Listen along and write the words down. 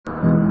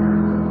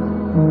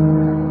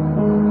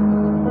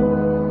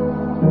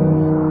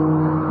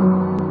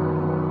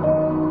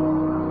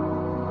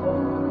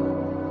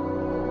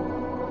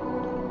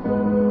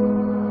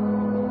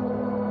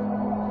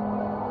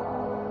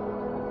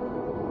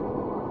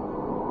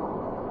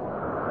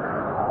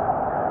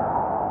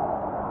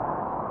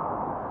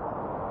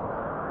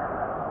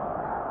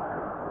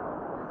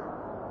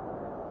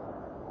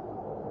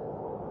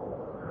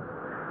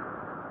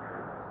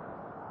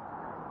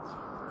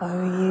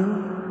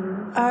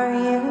Are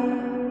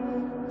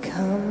you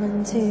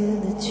coming to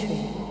the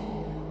tree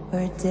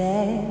where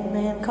dead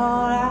men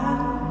call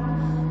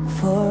out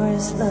for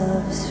his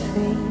love is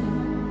free?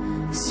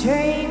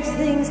 Strange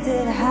things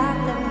did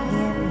happen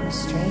here, no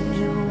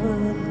stranger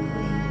would it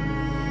be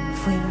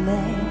if we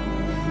met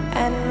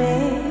at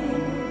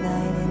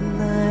midnight in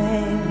the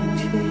hanging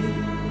tree.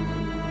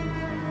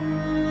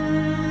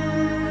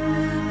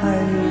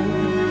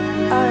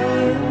 Are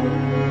you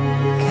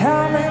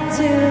coming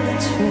to the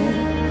tree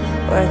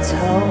where I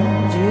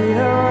told you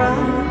to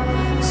run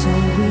so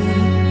we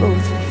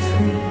both be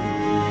free?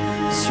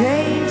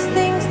 Strange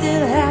things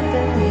did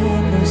happen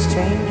here, no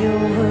stranger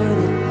would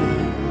it be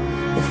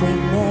if we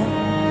met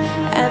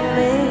at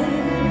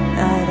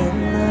midnight in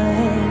the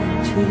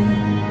hanging tree.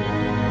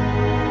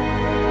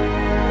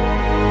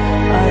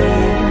 Are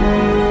you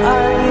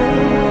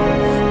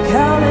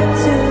coming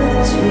to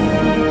the tree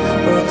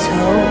where I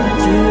told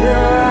you to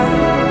run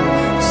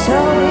so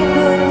we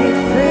could be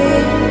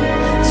free?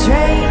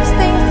 Strange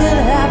things did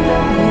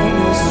happen here,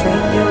 no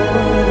stranger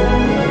would it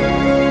be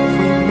if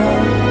we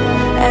met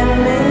at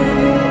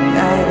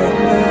midnight in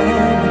the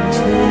hanging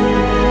tree.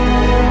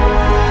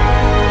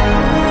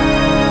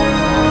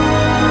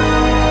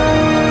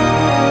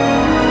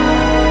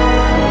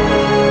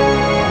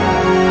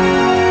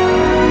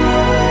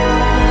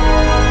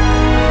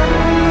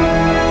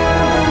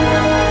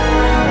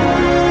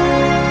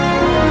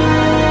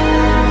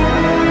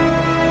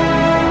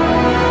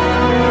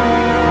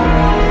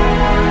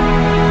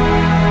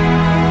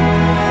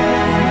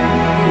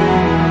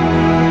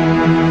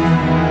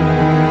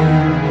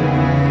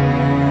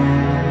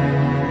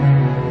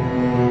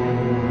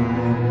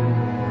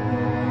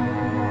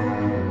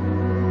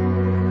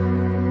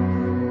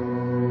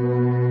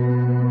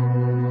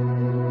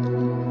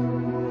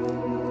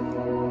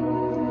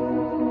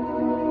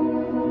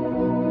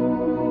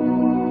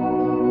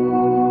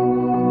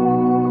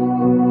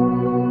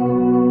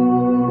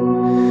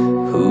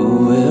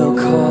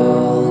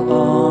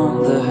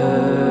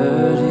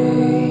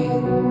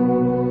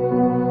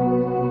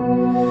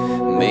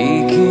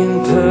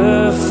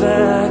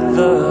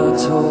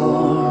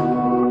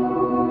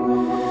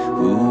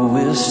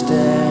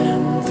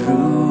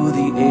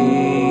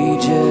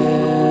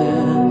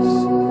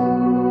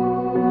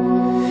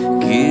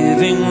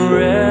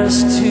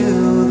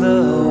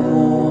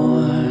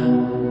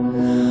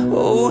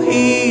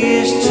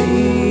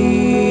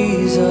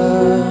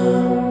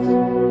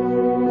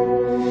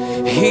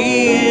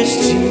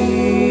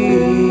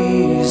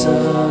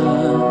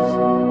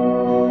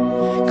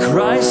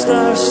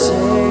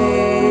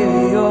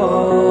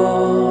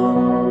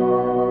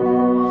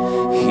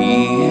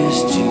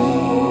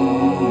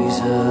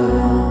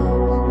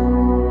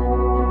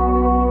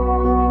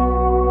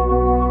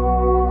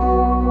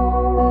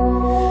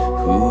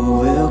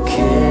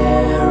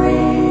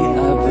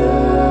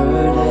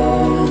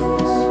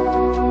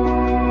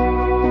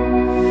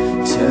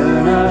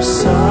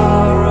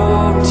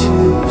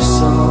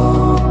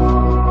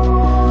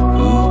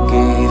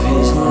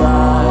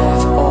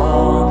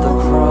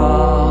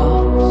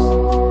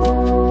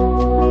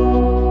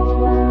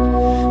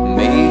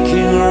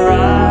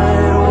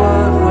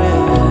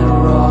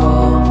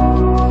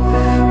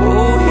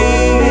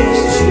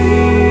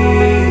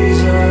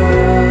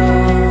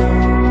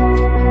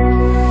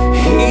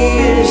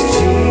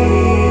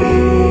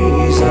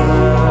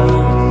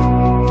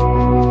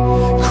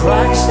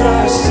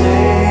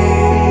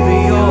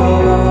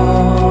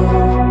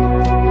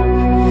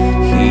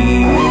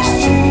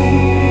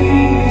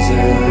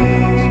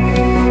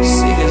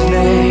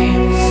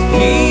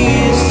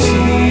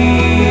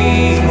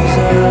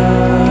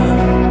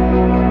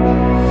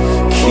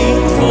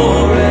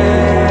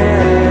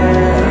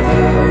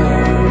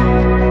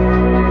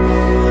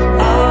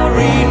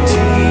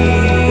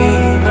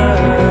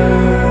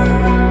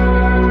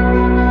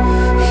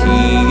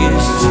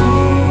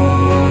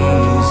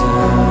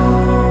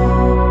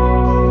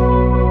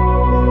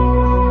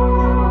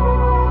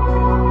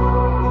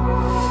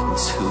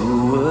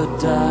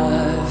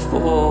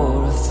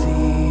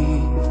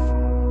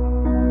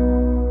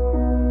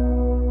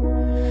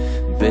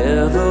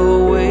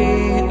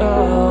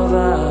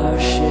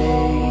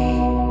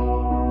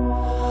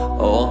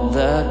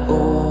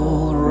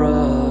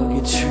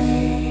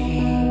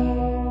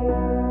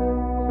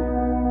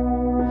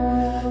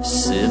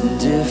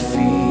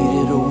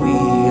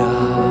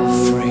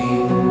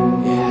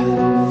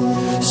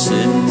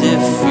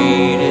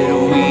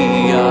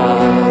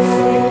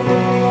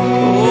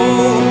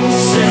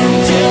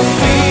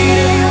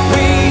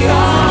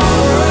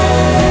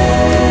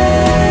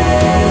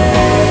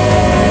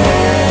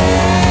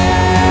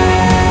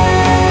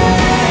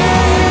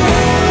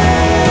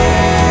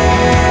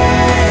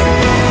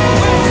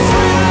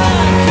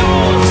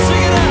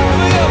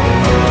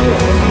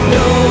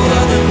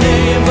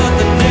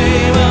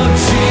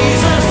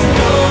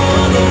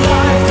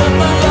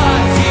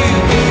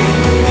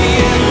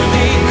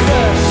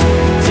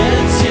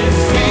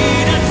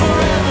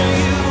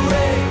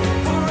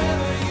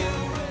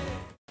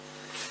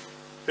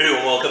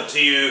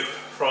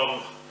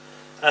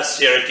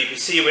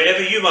 see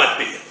wherever you might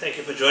be. Thank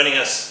you for joining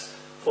us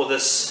for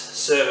this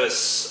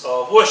service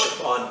of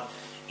worship on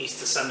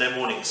Easter Sunday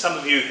morning. Some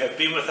of you have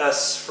been with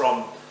us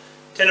from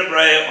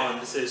Tenebrae on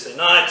Thursday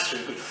night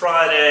through Good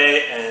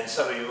Friday, and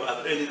some of you were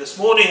up early this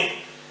morning.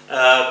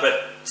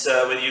 But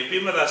whether you've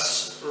been with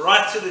us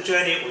right through the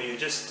journey or you're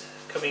just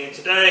coming in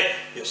today,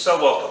 you're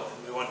so welcome.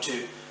 And we want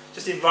to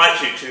just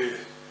invite you to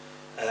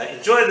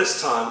enjoy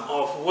this time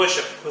of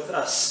worship with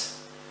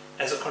us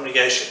as a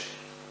congregation.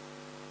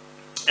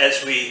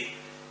 As we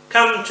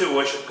come to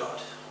worship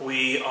God,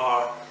 we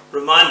are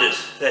reminded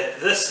that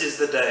this is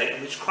the day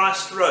in which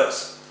Christ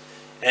rose.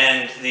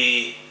 And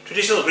the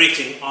traditional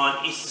greeting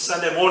on Easter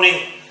Sunday morning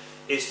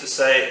is to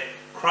say,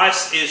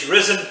 Christ is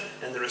risen,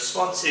 and the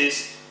response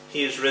is,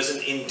 He is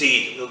risen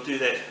indeed. We'll do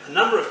that a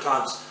number of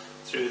times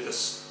through this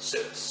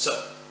service. So,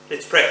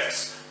 let's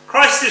practice.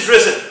 Christ is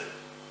risen.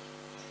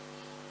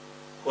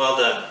 Well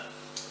done.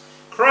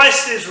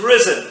 Christ is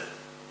risen.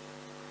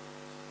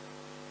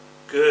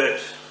 Good.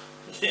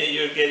 Yeah,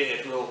 you're getting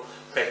it. We'll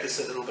practice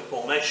it a little bit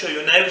more. Make sure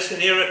your neighbours can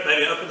hear it.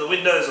 Maybe open the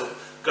windows or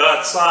go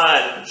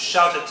outside and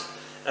shout it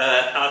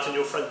out in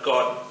your front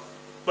garden.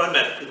 Won't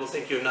matter. People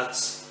think you're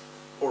nuts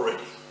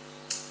already.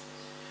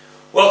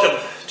 Welcome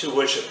to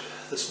worship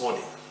this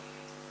morning.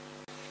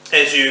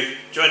 As you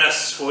join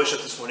us for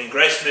worship this morning,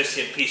 grace,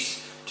 mercy and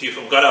peace to you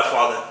from God our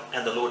Father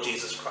and the Lord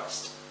Jesus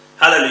Christ.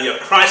 Hallelujah.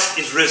 Christ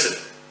is risen.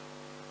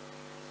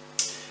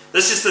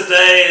 This is the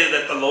day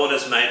that the Lord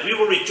has made. We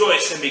will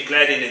rejoice and be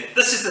glad in it.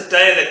 This is the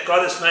day that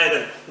God has made,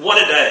 and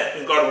what a day.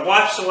 When God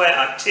wipes away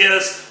our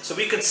tears so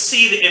we can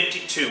see the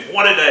empty tomb.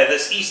 What a day,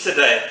 this Easter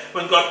day,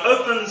 when God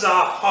opens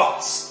our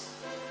hearts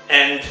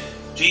and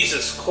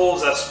Jesus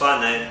calls us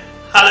by name.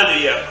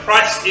 Hallelujah.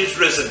 Christ is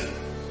risen.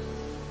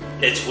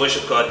 Let's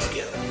worship God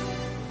together.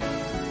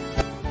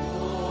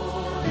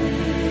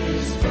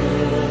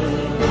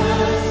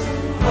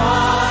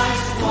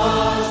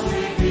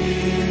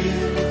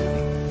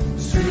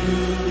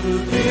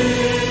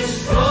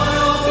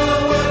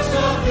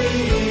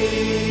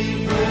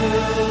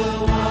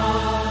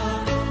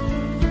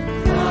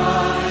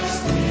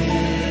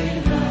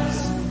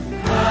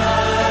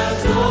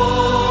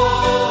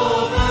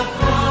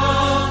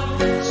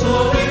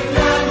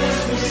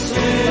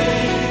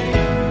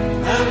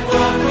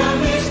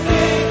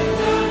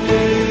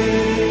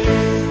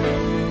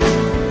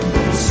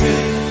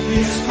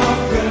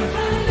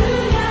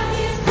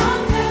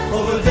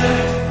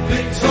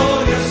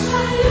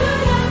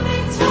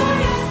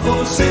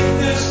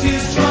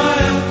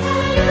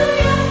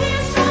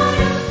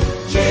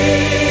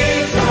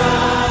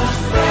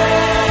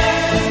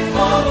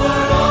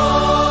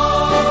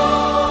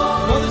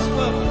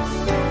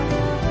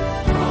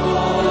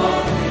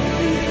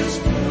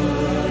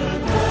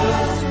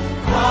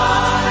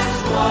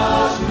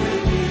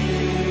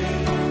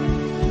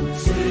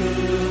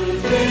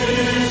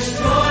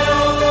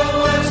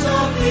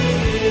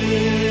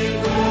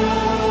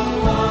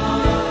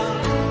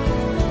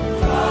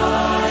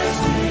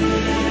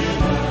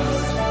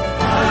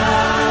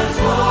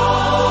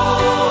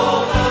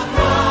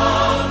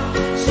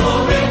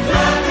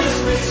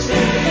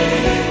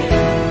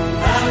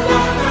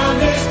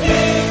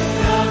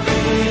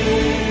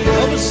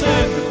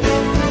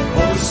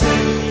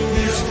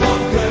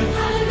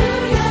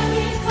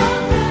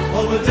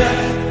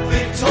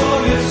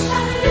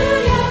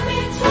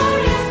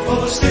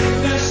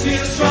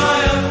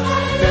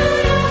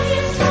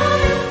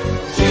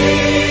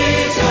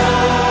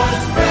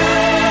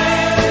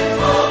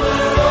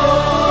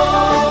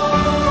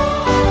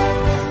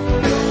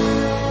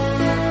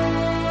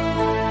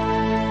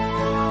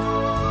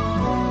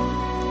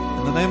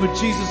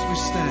 Jesus we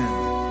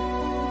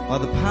stand. By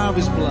the power of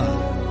his blood,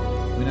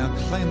 we now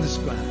claim this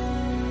ground.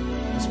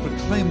 Let's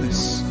proclaim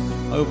this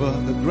over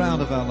the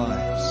ground of our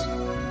lives.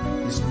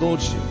 His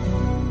lordship,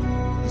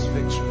 his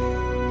victory.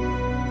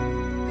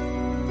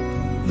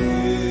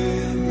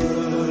 In the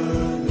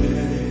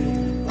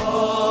name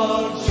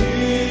of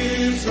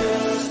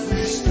Jesus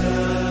we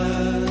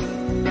stand.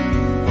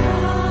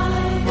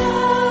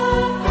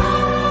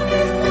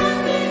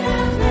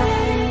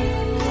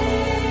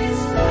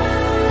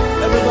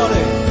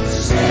 Everybody.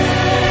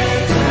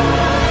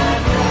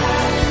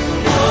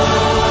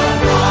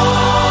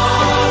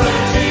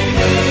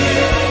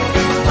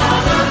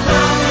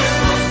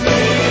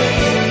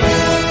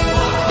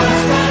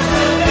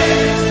 Here,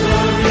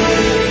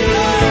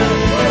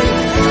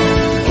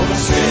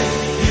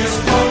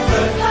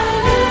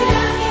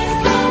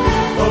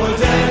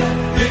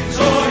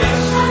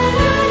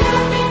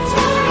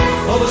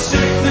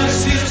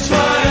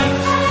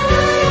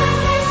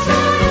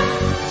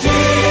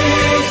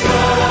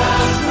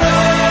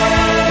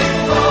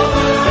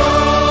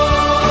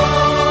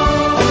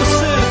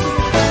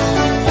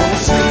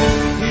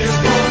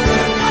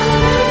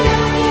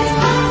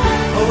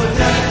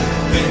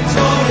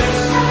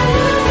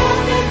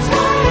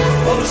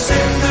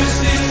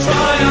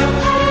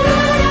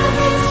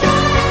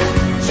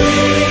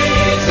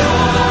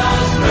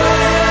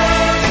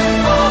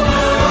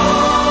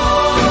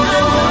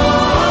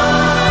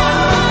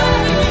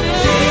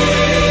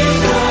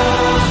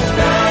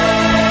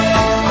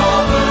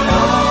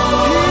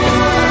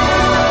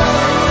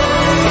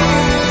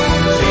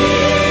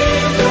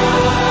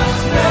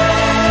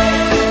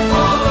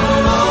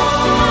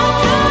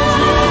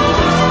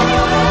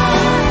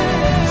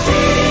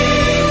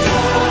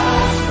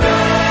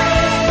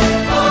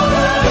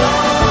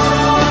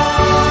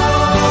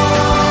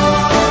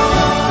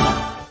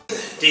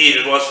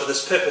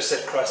 this purpose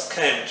that Christ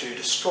came to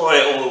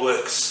destroy all the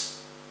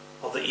works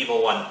of the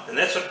evil one. And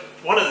that's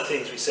one of the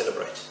things we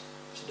celebrate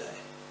today.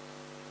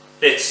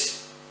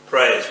 Let's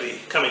pray as we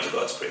come into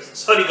God's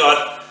presence. Holy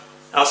God,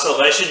 our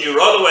salvation, you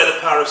roll away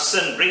the power of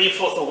sin, bringing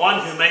forth the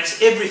one who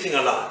makes everything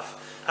alive.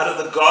 Out of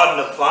the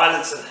garden of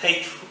violence and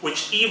hate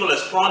which evil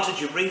has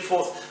planted, you bring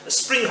forth a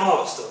spring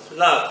harvest of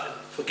love and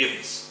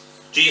forgiveness.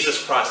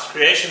 Jesus Christ,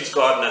 creation's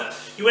gardener,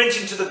 you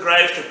went into the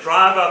grave to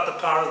drive out the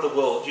power of the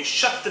world. You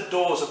shut the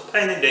doors of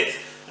pain and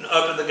death and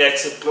opened the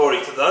gates of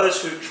glory to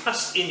those who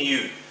trust in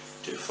you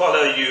to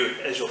follow you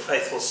as your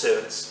faithful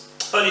servants.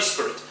 Holy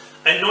Spirit,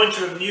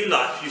 anointer of new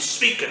life, you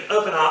speak and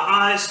open our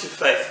eyes to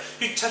faith.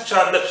 You touch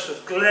our lips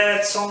with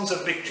glad songs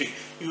of victory.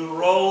 You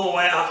roll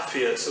away our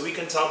fears so we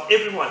can tell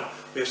everyone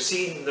we have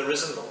seen the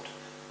risen Lord.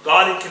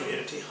 God in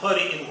community,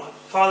 holy in one,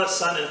 Father,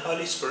 Son, and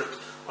Holy Spirit,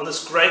 on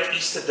this great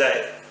Easter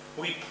day,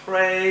 we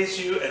praise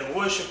you and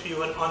worship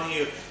you and honor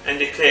you and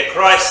declare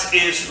Christ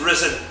is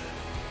risen.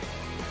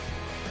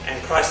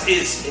 And Christ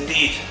is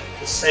indeed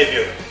the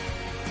Savior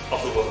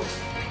of the world.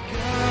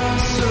 God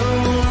so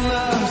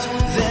loved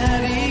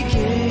that he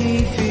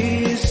gave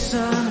his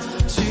Son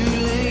to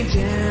lay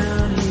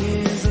down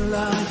his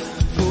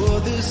life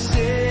for the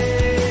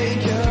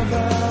sake of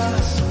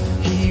us.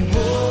 He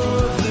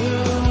bore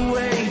the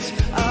weight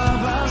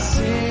of our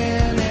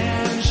sin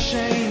and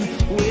shame.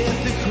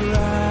 With the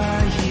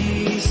cry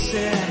he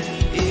said,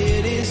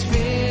 it is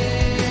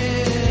finished.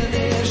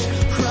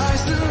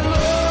 Christ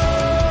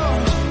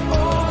alone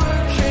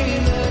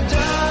overcame the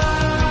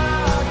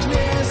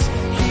darkness.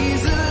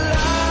 He's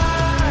alive.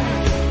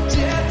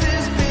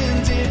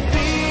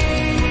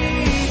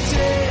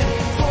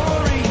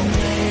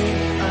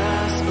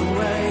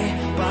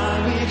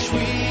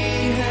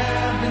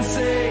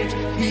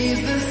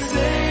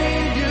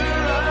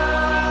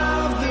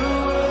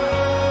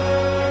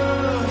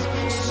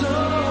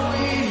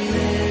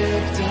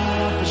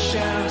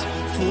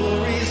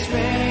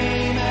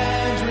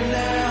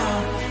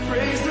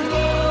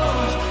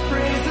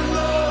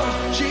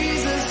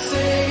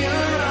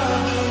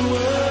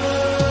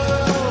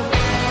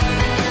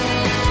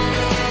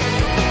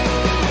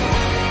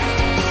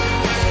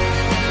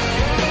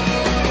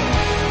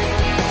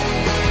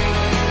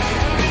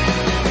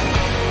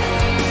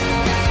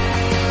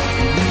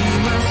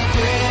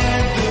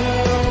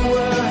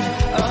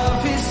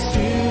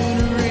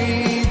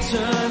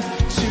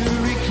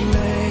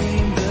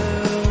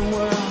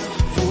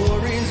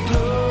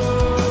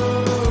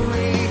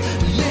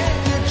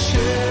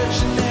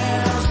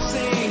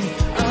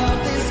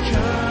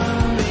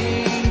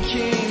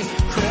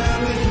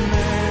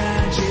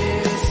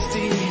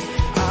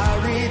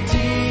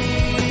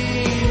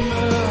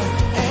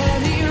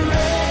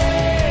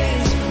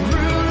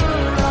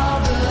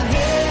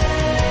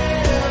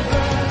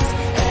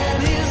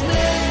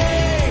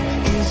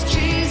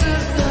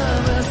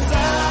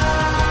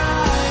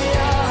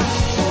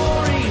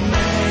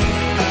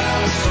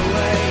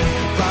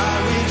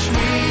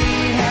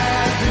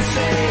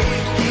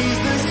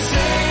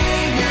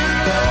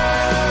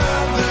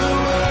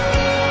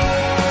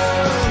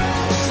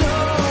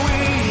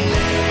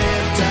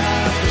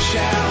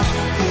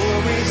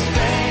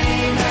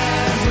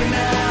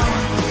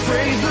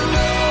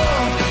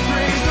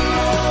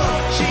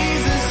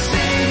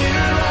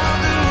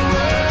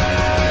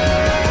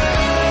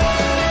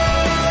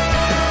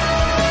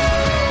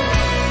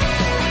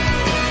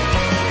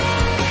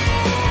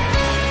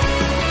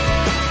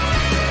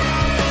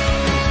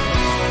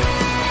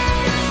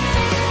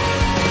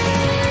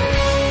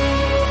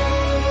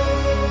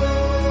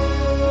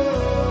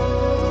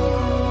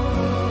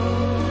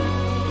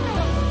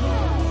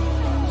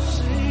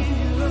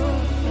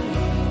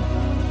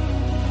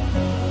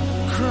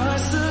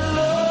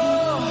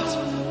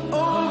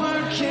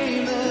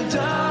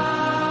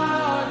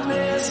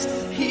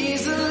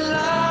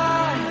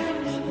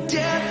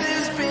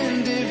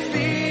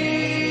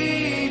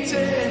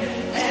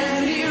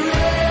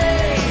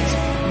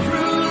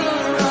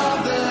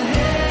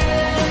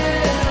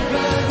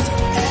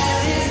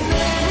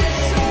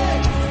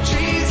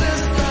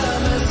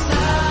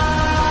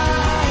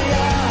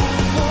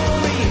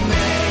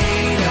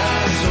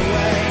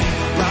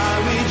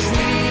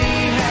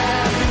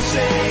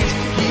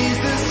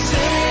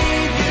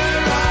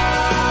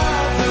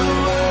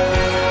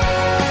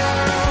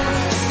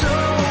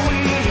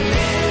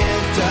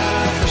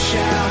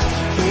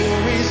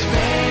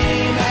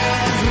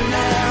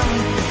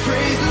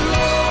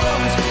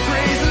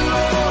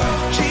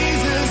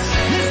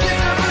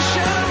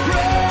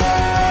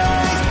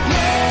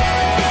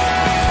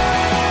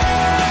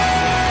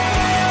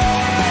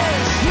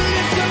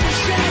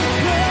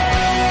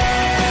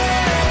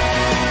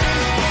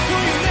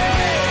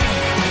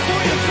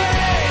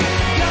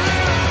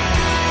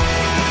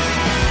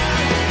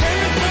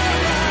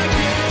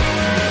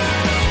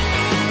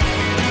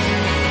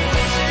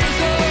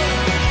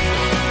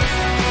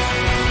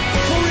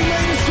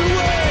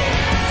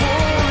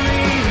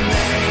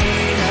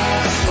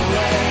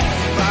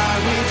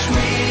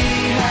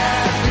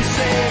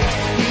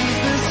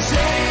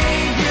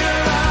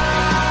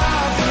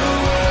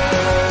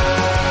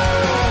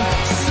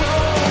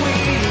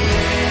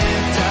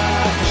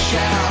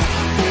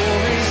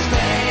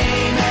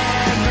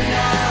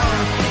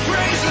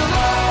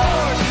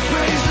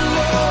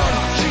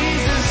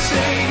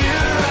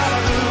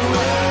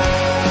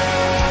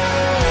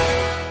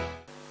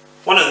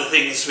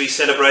 we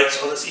celebrate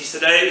on this Easter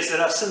day is that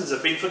our sins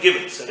have been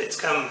forgiven. So let's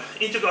come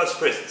into God's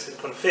presence and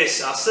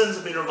confess our sins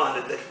and be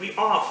reminded that we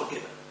are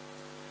forgiven.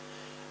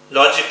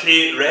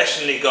 Logically,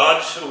 rationally,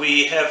 God,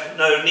 we have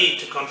no need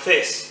to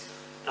confess.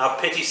 Our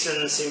petty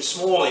sins seem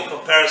small in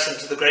comparison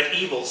to the great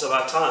evils of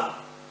our time.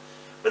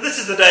 But this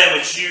is the day in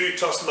which you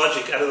tossed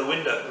logic out of the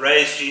window,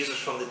 raised Jesus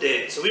from the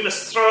dead. So we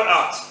must throw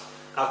out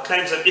our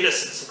claims of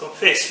innocence and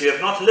confess we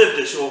have not lived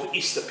as your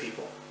Easter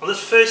people. On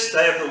this first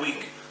day of the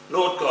week,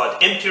 Lord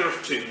God, emptier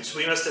of tombs,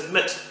 we must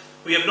admit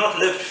we have not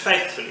lived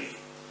faithfully.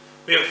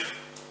 We have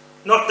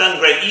not done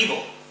great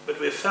evil, but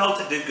we have failed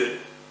to do good.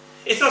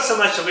 It's not so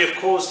much that we have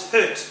caused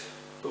hurt,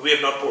 but we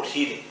have not brought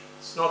healing.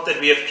 It's not that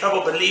we have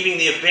trouble believing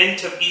the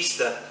event of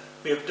Easter.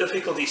 We have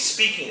difficulty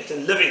speaking it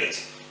and living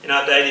it in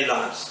our daily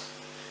lives.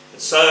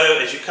 And so,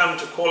 as you come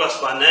to call us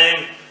by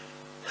name,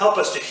 help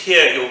us to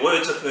hear your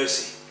words of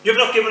mercy. You have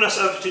not given us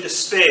over to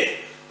despair,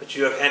 but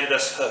you have handed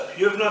us hope.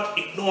 You have not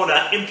ignored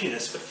our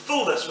emptiness, but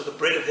filled us with the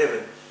bread of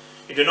heaven.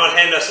 You do not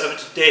hand us over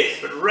to death,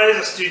 but raise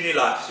us to new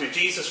life through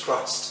Jesus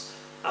Christ,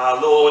 our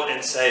Lord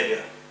and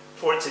Saviour.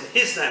 For it's in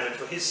his name and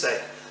for his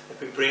sake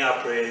that we bring our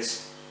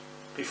prayers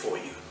before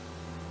you.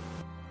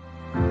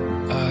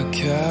 I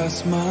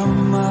cast my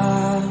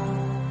mind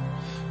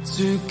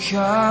to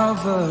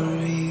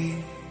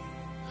Calvary,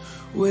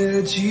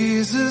 where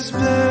Jesus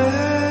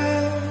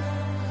bled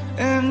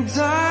and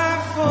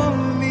died for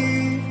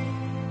me.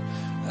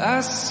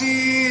 I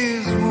see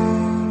his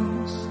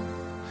wounds,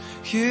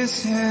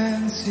 his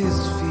hands, his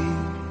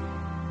feet,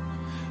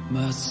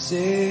 my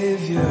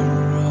Savior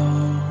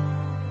on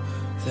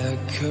that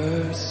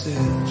cursed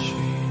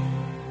tree.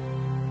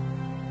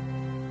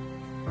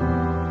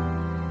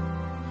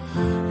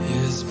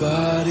 His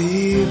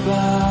body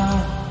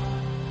bound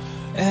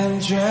and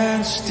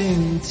drenched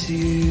in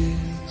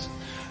tears,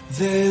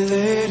 they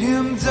laid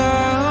him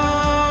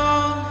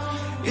down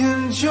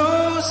in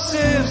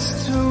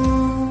Joseph's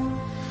tomb,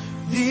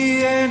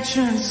 the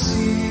entrance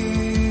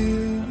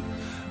sealed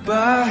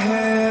by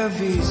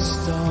heavy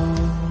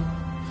stone,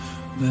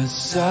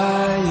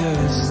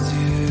 Messiah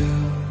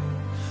still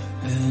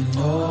and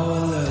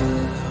all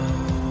alone.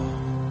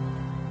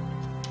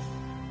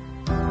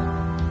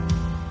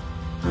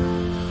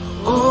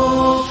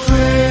 Oh,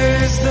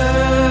 praise the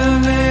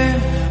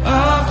name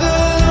of the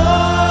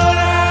Lord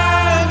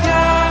our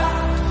God.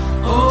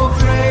 Oh,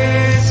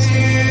 praise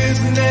his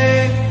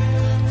name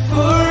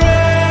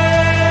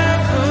forevermore.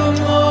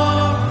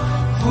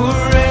 For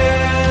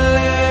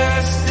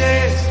endless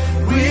days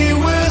we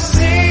will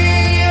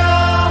sing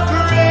your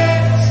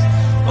praise.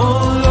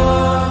 Oh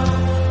Lord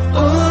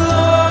our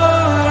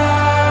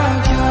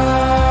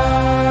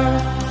God.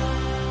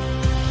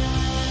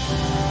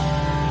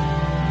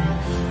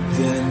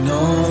 Then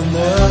on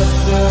the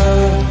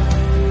third,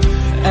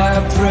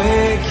 at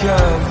break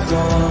of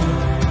dawn,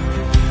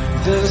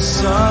 the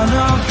Son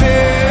of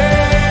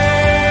Heaven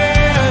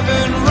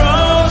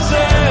rose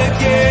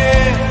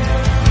again.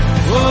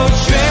 Oh,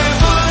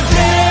 tremble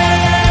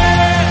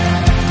dead,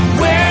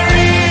 where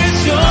is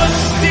your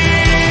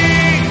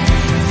sting?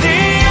 The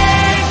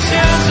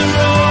angels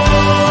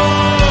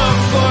roar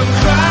for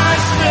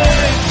Christ the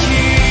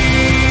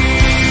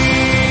King.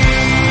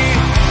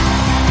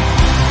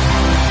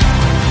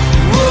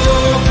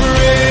 Oh,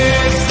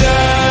 praise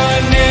the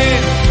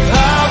name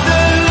of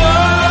the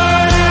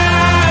Lord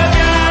our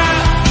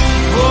God.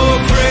 Oh,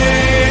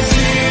 praise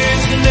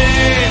his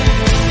name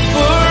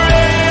forevermore.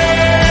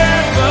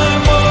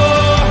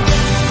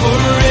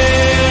 For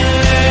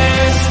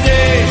endless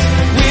days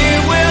we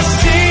will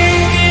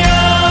sing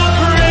your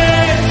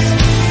praise.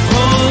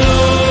 Oh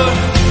Lord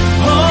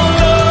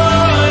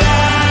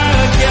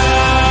our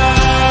God.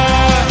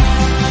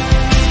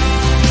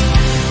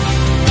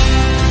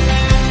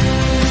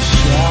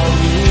 Shall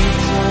we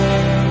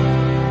turn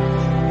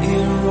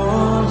in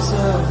robes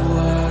of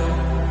white?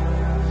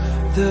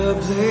 The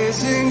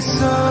blazing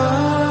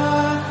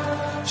sun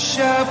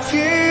shall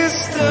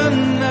pierce the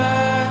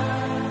night,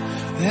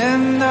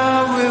 and I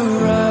will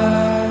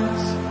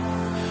rise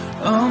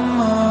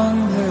among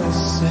the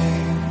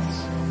saints,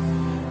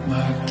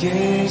 my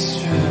gaze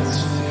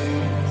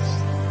transfixed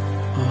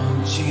on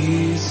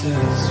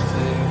Jesus'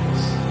 face.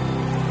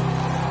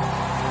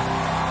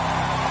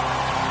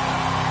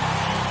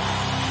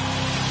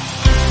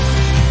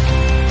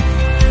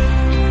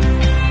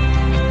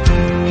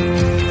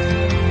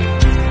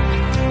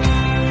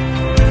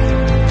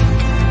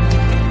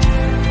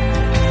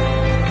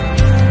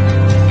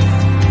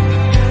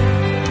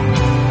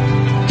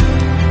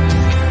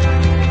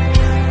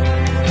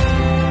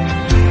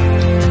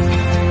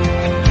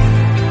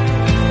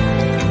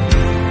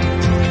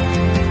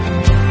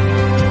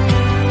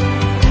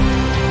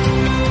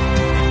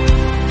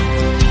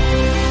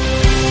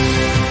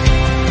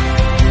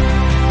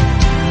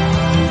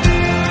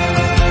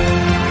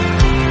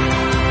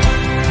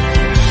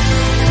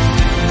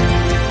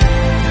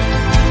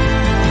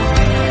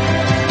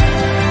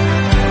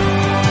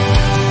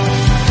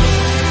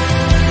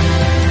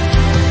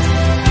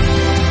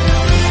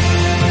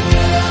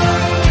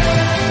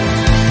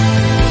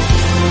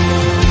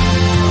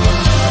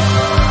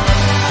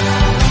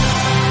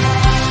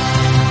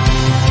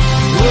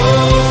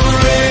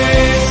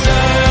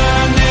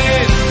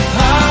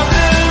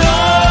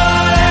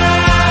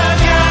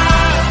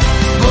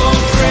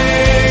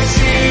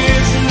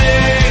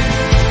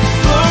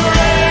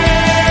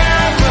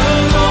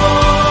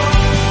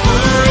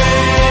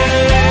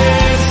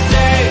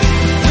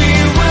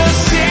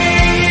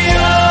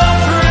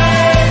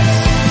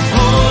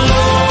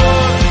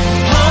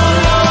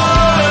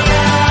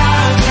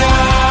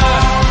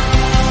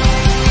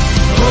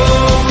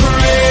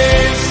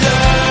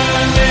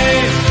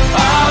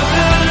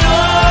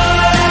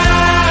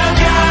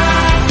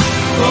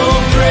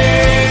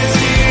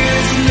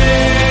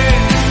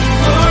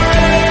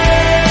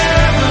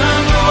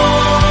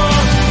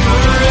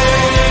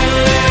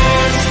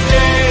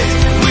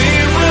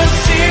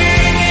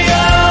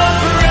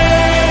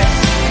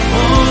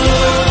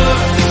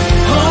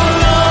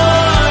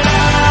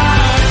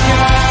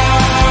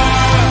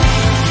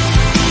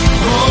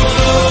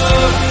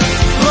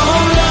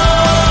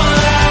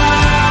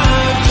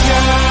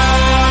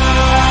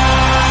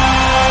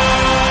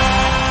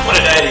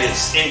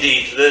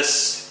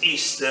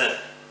 Easter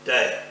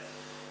Day.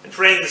 And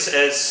friends,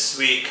 as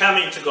we come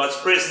into God's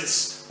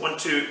presence, I want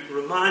to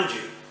remind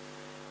you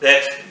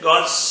that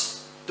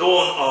God's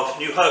dawn of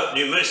new hope,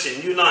 new mercy,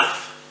 new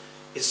life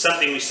is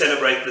something we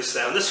celebrate this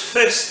day. On this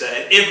first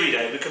day, every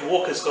day, we can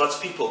walk as God's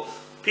people,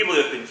 people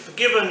who have been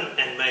forgiven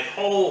and made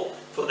whole.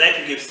 For that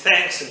we give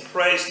thanks and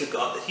praise to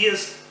God that He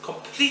has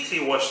completely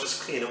washed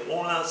us clean of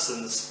all our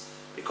sins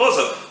because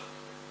of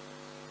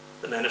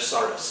the Man of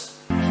Sorrows.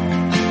 Man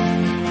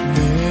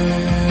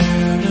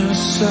of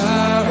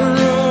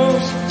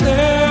sorrows,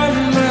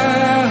 Lamb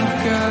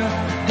of God,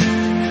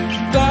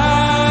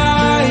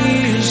 by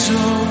His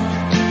own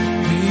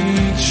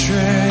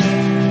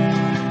betrayed,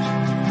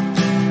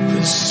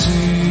 the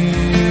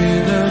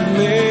sin of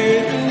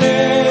maiden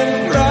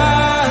and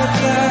bride of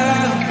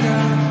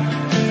God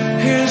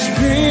has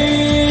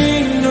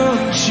been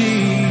on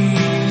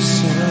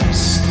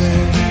Jesus'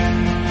 name.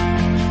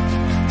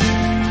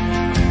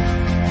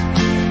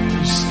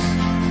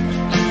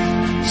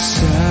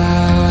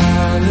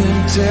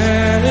 Silent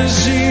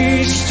as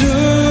He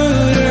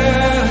stood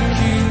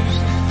accused,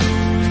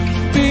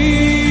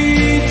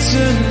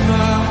 beaten,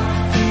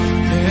 mocked,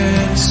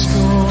 and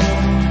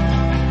scorned,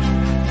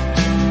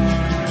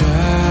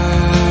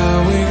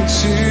 bowing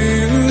to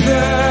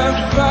the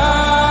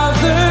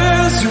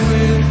Father's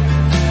will,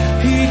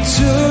 He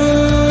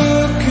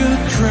took a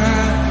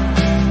crown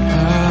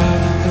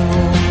of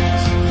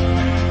thorns.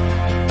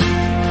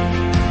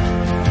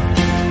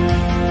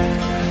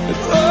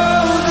 Oh,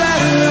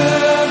 that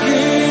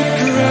rugged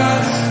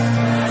cross,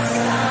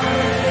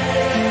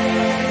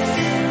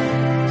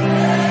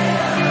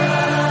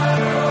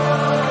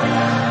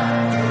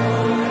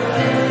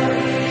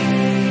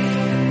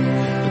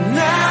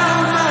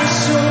 now my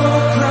soul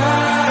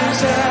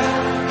cries out,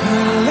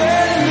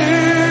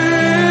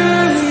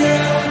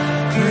 hallelujah,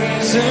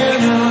 praise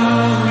and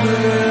honor.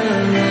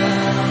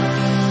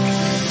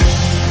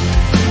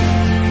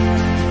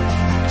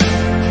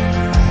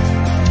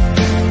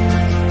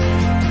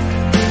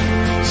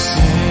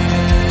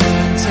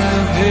 Sent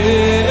of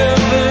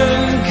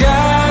heaven,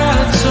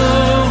 God's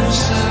own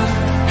Son,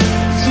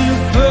 to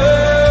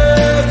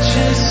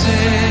purchase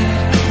and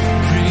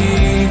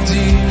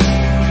redeem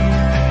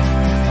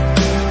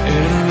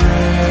and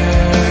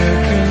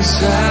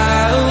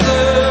reconcile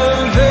the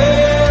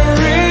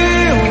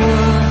very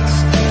ones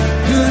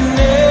who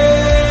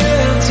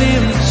nailed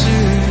Him to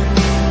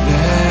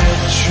that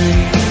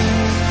tree.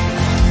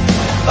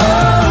 Oh,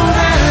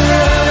 that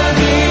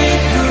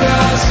rugged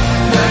cross,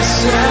 my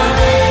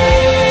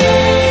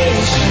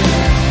salvation,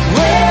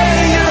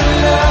 where Your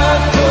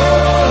love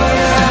poured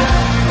out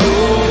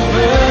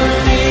over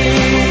me.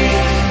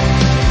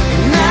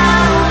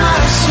 Now my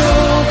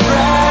soul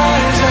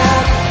cries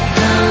out,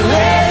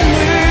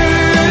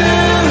 hallelujah,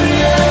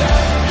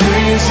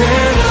 praise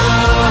and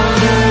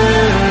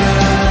honor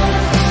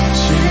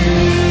to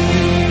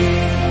Thee.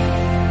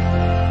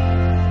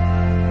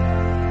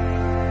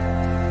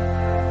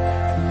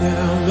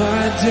 Now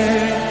my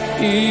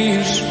debt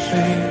is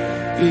paid,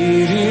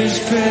 it is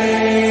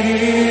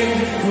paid in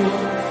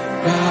full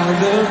by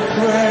the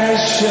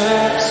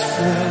precious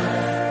blood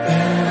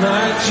and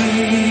my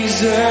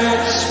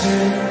Jesus'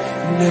 name.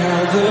 Now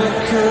the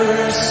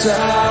curse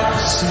of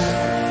sin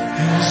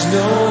has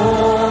no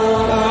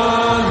hold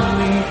on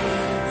me.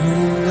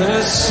 Whom the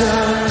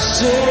Son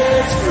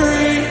sets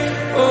free,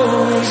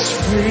 oh, is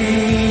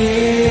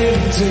free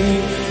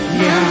indeed.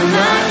 Now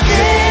my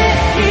debt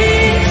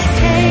is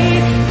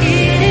paid,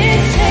 it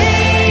is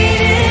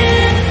paid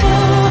in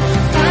full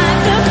by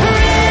the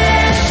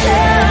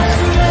precious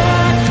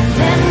blood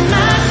and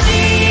my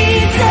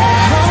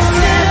Jesus'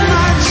 name. The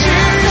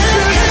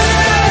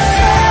curse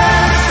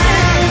of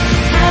sin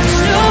has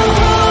no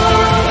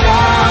hold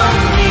on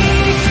me.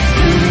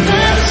 Whom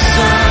the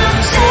Son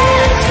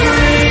sets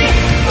free,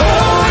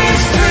 oh,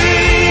 is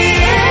free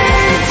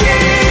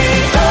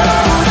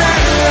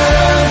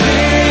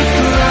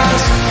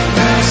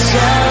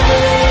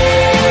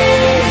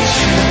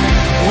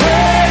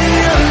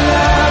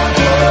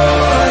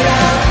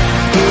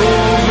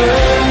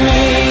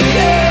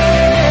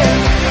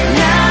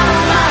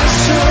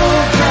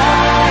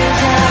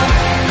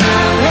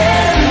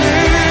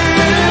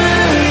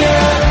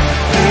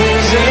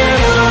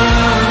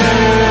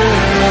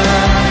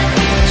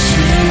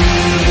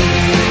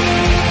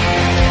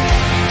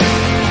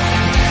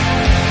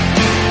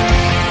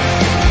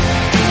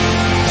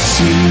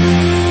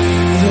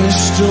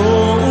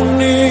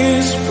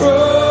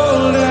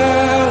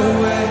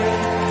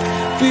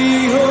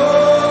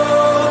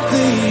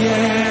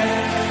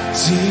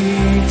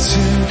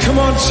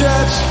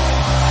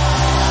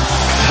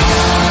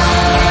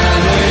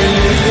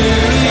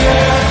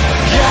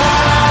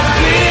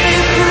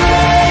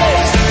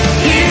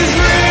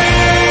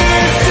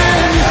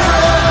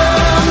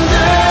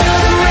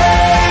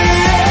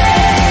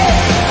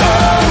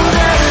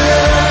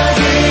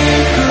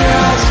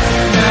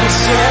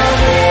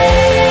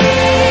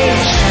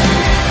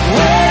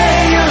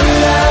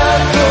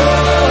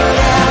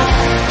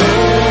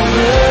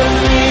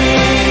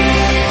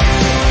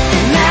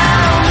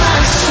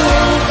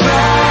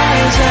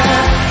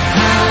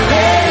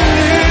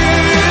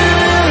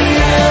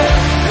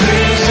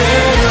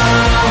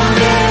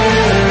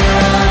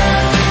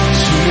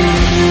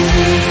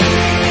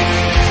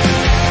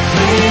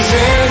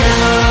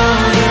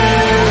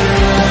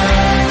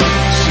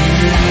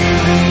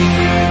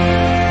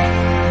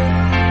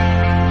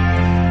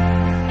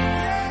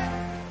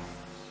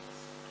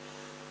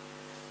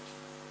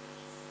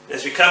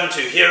come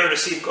to hear and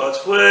receive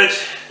God's word.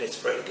 Let's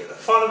pray together.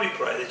 Father, we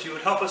pray that you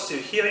would help us to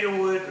hear your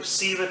word,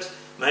 receive it,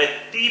 may it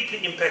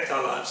deeply impact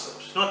our lives,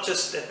 Lord. Not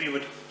just that we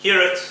would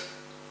hear it,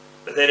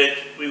 but that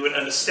we would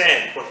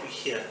understand what we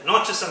hear.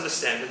 Not just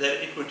understand, but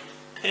that it would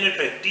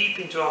penetrate deep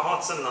into our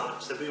hearts and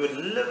lives, that we would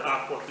live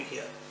out what we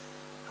hear.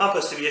 Help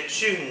us to be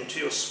attuned to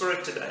your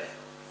Spirit today.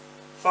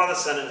 Father,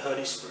 Son, and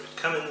Holy Spirit,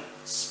 come and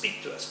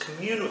speak to us,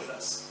 commune with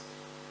us.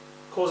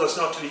 Cause us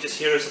not to be just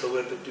hearers of the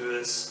word, but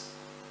doers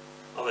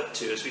of it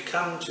too, as we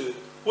come to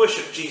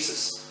worship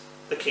Jesus,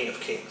 the King of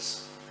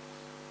Kings.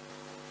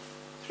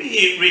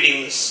 3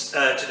 readings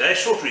today,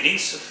 short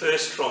readings.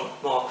 First from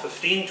Mark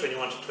 15,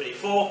 21 to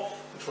 24,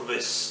 and from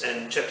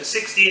chapter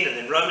 16, and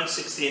then Romans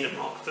 16 and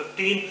Mark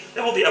 15.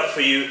 They will be up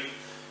for you.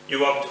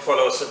 You're welcome to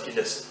follow or simply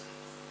listen.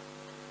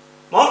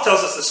 Mark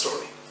tells us the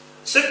story.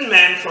 A certain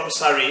man from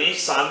Cyrene,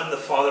 Simon, the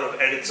father of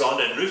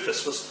Alexander and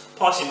Rufus, was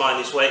passing by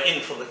on his way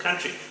in from the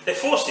country. They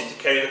forced him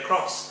to carry the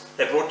cross.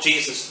 They brought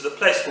Jesus to the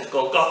place called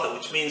Golgotha,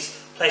 which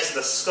means place of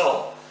the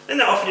skull. Then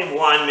they offered him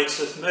wine mixed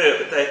with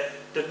myrrh,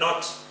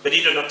 but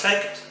he did not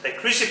take it. They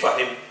crucified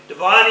him,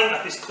 dividing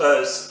up his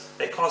clothes.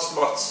 They cast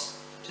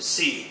lots to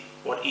see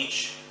what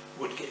each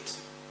would get.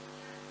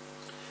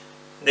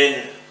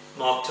 Then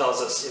Mark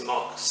tells us in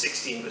Mark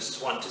 16,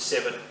 verses 1 to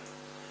 7,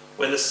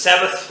 when the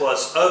Sabbath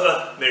was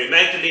over, Mary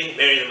Magdalene,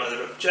 Mary the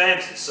mother of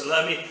James, and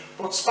Salome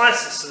brought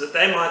spices so that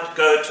they might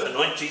go to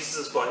anoint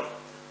Jesus' body.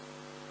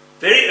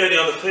 Very early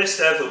on the first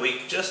day of the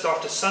week, just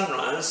after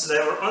sunrise, they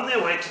were on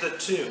their way to the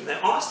tomb. They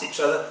asked each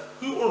other,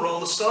 who will roll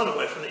the stone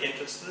away from the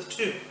entrance to the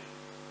tomb?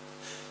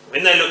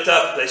 When they looked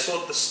up, they saw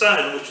that the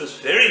stone, which was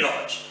very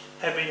large,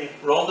 had been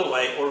rolled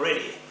away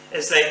already.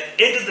 As they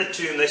entered the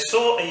tomb, they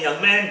saw a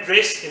young man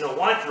dressed in a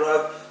white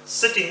robe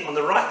sitting on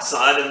the right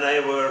side, and they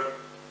were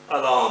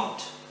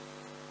alarmed.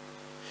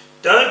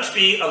 Don't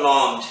be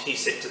alarmed, he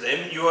said to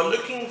them. You are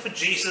looking for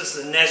Jesus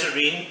the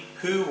Nazarene,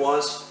 who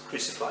was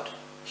crucified.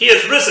 He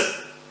has risen.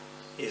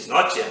 He is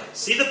not here.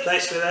 See the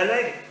place where they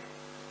laid him.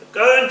 But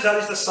go and tell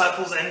his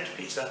disciples and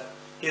Peter,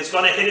 he has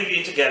gone ahead of you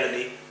into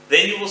Galilee.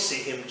 Then you will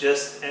see him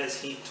just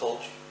as he told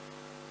you.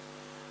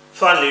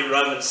 Finally,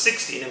 Romans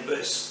 16 and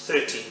verse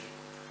 13.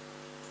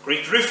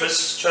 Greet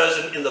Rufus,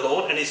 chosen in the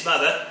Lord, and his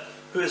mother,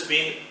 who has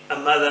been a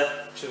mother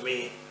to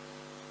me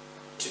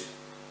too.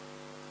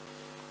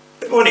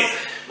 Good morning.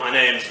 My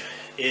name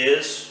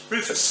is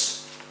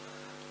Rufus.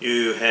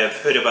 You have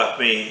heard about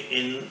me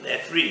in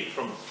that reading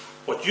from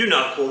what you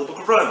now call the book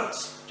of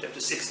Romans, chapter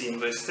 16,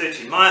 verse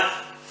 30. My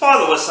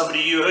father was somebody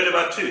you heard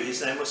about too.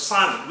 His name was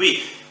Simon.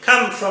 We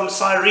come from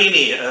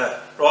Cyrene,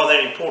 a rather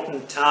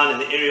important town in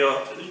the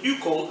area you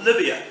call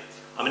Libya.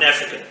 I'm an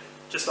African,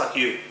 just like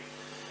you.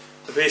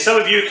 But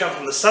some of you come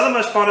from the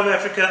southernmost part of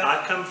Africa.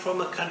 I come from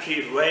a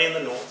country way in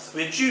the north.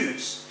 We're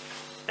Jews.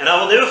 And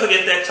I will never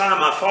forget that time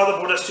my father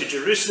brought us to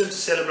Jerusalem to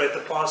celebrate the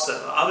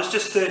Passover. I was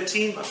just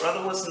 13, my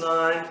brother was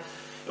 9.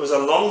 It was a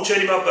long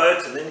journey by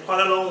boat and then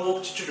quite a long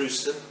walk to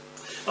Jerusalem.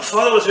 My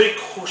father was a very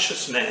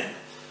cautious man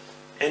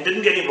and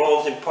didn't get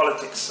involved in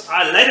politics.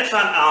 I later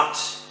found out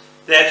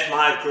that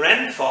my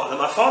grandfather,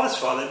 my father's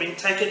father, had been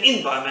taken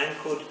in by a man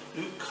called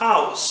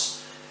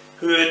Lucaus,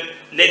 who had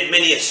led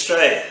many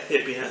astray. There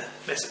had been a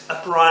massive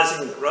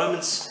uprising. The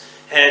Romans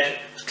had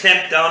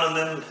clamped down on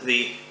them.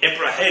 The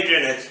Emperor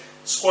Hadrian had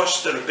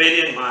squashed the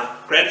rebellion. My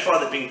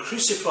grandfather had been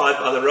crucified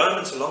by the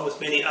Romans along with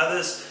many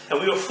others, and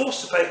we were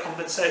forced to pay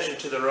compensation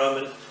to the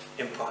Roman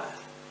Empire.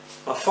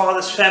 My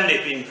father's family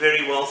had been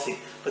very wealthy,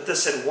 but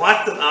this had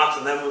wiped them out,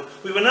 and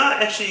we were now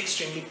actually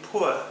extremely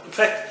poor. In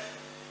fact,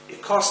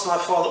 it cost my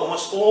father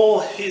almost all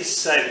his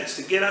savings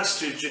to get us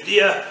to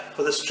Judea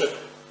for this trip.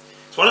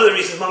 It's one of the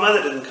reasons my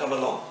mother didn't come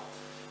along.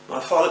 My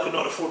father could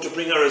not afford to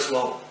bring her as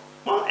well.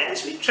 Well,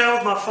 as we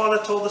travelled, my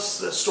father told us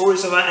the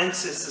stories of our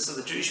ancestors, of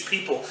the Jewish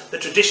people, the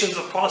traditions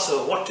of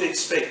Passover, what to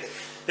expect.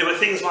 There were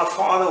things my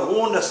father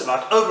warned us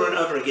about over and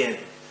over again.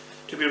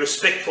 To be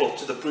respectful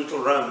to the brutal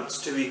Romans,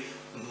 to be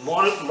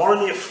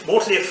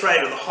mortally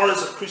afraid of the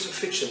horrors of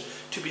crucifixion,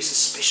 to be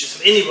suspicious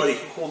of anybody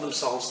who called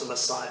themselves the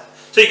Messiah.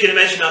 So you can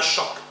imagine our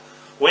shock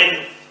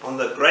when, on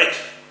the great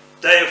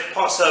day of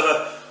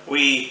Passover,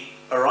 we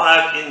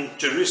arrived in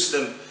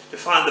Jerusalem to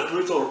find the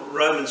brutal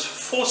Romans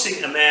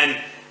forcing a man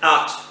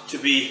out to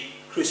be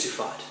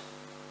crucified.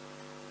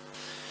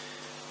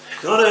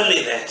 Not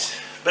only that,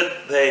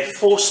 but they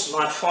forced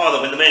my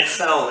father, when the man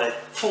fell, they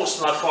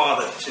forced my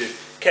father to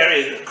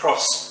carry the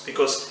cross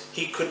because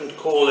he couldn't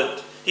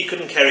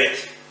carry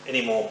it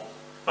anymore.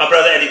 My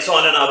brother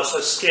Alexander and I were so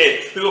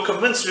scared. We were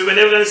convinced we were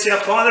never going to see our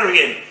father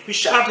again. We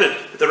shouted,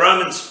 but the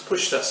Romans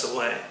pushed us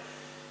away.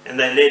 And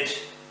they led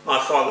my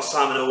father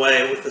Simon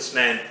away with this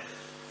man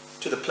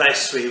to the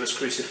place where he was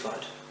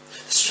crucified.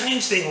 The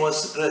strange thing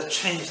was the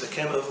change that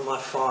came over my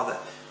father.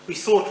 We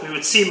thought we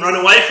would see him run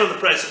away from the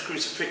place of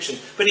crucifixion,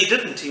 but he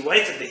didn't. He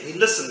waited there. He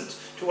listened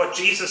to what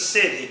Jesus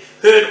said. He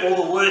heard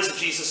all the words that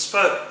Jesus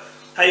spoke,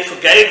 how he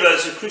forgave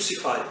those who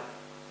crucified him.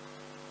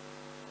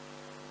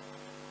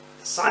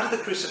 At the side of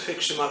the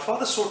crucifixion, my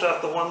father sought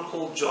out the one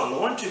called John, the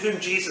one to whom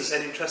Jesus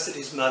had entrusted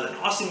his mother, and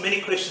asked him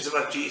many questions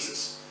about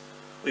Jesus.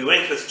 we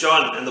went with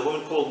John and the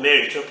woman called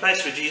Mary to a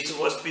place where Jesus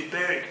was to be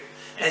buried.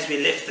 As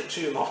we left the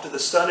tomb, after the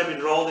stone had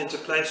been rolled into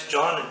place,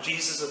 John and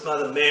Jesus'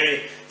 mother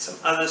Mary and some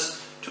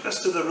others took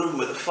us to the room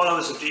where the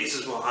followers of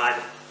Jesus were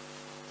hiding.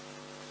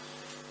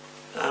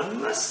 I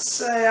must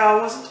say I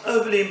wasn't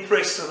overly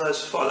impressed with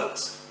those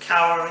followers,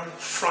 cowering,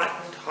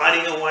 frightened,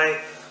 hiding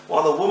away,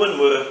 while the women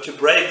were to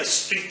brave the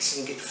streets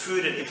and get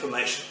food and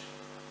information.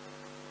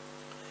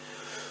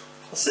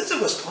 Well, since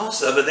it was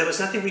Passover, there was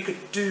nothing we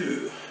could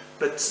do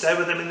but stay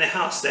with them in their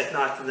house that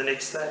night and the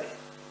next day.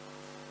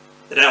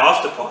 The day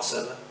after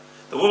Passover,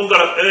 the woman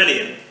got up early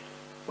and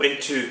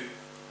went to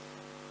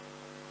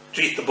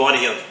treat the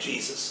body of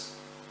Jesus.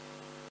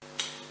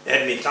 There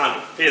hadn't been time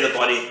to prepare the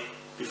body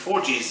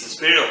before Jesus'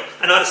 burial,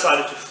 and I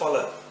decided to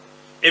follow.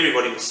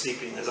 Everybody was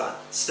sleeping as I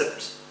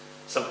slipped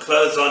some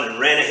clothes on and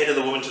ran ahead of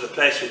the woman to the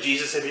place where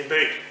Jesus had been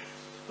buried.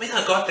 When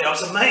I got there, I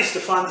was amazed to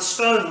find the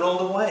stone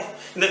rolled away.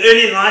 In the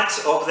early light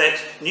of that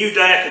new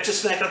day, I could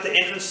just make out the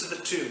entrance to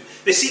the tomb.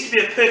 There seemed to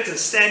be a person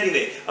standing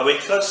there. I went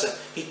closer.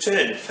 He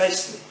turned and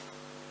faced me.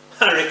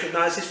 I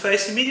recognized his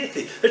face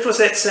immediately. It was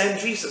that same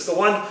Jesus, the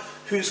one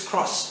whose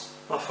cross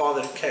my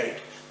father had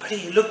carried. But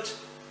he looked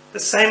the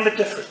same but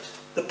different.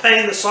 The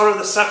pain, the sorrow,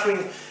 the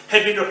suffering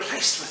had been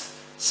replaced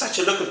with such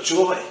a look of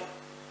joy.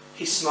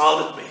 He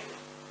smiled at me.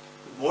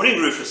 "Good morning,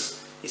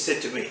 Rufus," he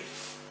said to me.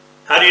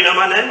 "How do you know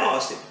my name?" I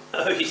asked him.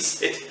 "Oh," he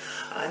said,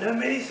 "I know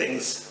many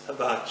things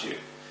about you."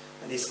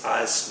 And his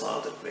eyes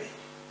smiled at me.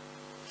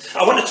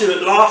 I wanted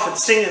to laugh and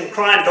sing and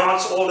cry and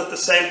dance all at the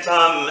same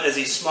time as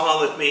he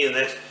smiled at me in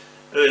that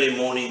early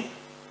morning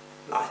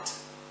light.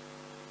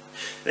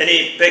 Then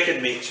he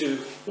beckoned me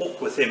to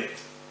walk with him.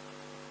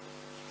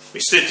 We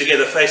stood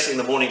together facing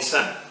the morning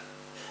sun.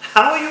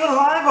 "How are you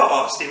alive?"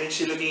 I asked,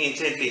 eventually looking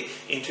intently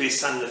into his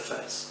sunlit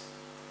face.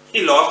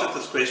 He laughed at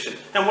this question,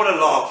 and what a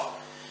laugh.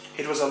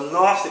 It was a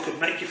laugh that could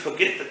make you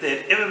forget that there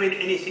had ever been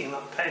anything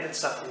like pain and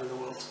suffering in the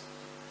world.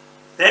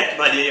 "That,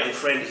 my dear young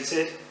friend," he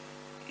said,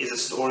 "is a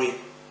story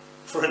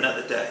for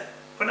another day.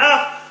 For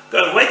now,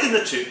 go and wait in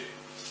the tomb.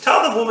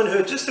 Tell the woman who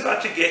are just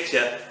about to get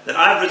here that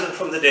I have risen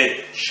from the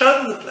dead. Show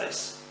them the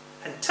place,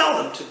 and tell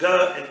them to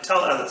go and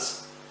tell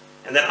others,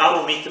 and that I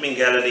will meet them in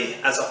Galilee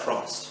as I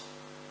promised."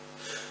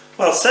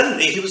 Well,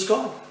 suddenly he was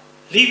gone,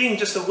 leaving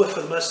just a whiff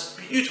of the most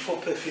beautiful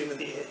perfume in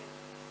the air.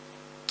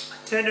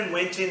 I turned and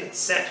went in and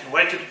sat and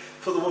waited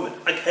for the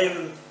woman. I gave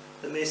him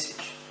the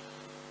message.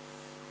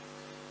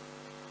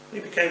 We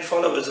became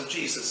followers of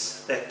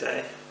Jesus that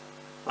day.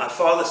 My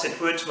father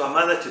sent word to my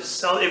mother to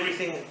sell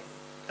everything and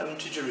come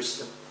to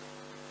Jerusalem.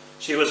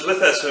 She was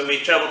with us when we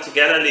travelled to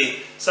Galilee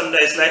some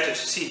days later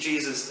to see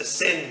Jesus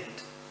ascend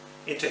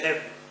into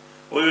heaven.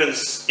 We were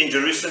in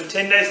Jerusalem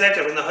 10 days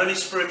later when the Holy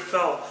Spirit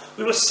fell.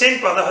 We were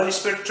sent by the Holy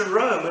Spirit to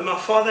Rome, where my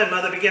father and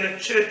mother began a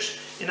church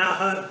in our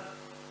home.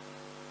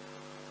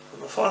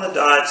 When my father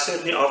died,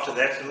 certainly after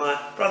that, and my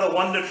brother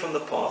wandered from the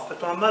path,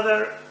 but my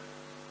mother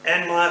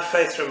and my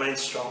faith remained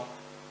strong.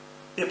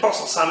 The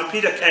Apostle Simon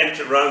Peter came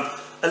to Rome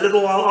a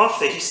little while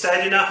after. He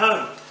stayed in our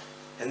home,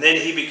 and then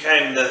he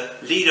became the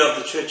leader of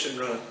the church in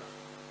Rome.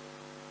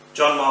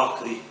 John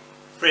Mark, the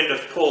friend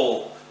of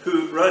Paul,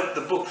 who wrote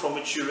the book from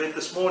which you read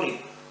this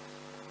morning,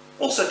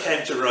 also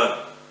came to Rome.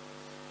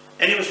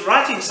 And he was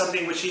writing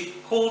something which he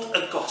called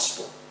a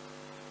gospel.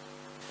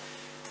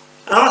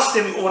 I asked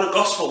him what a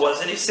gospel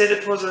was, and he said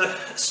it was a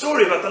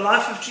story about the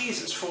life of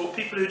Jesus for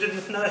people who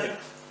didn't know him.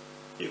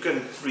 You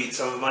can read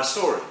some of my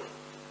story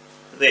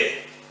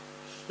there.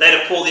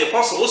 Later, Paul the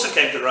Apostle also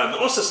came to Rome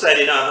and also stayed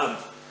in our home.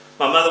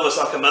 My mother was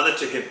like a mother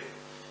to him.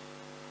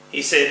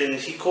 He said, and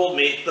he called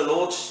me the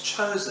Lord's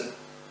chosen.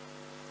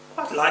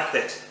 Quite like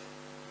that.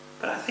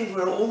 But I think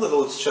we're all the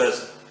Lord's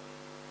chosen.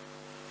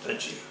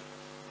 Don't you?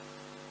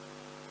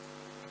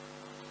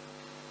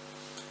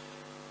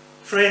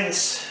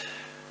 Friends,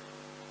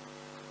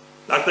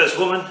 like those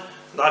women,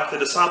 like the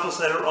disciples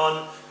later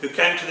on, who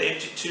came to the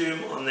empty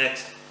tomb on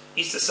that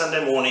Easter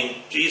Sunday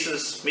morning,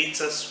 Jesus meets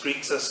us,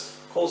 greets us,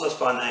 calls us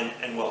by name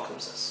and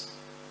welcomes us.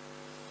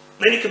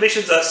 Then he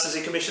commissions us, as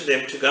he commissioned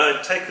them, to go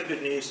and take the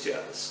good news to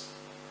others.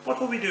 What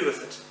will we do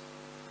with it?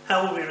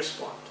 How will we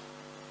respond?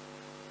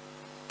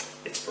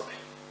 Let's pray.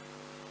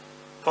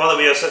 Father,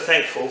 we are so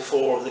thankful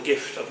for the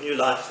gift of new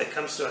life that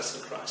comes to us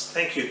in Christ.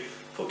 Thank you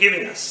for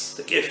giving us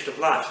the gift of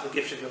life, the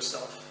gift of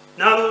yourself.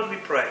 Now, Lord, we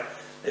pray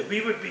that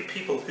we would be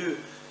people who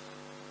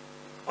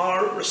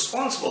are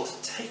responsible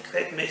to take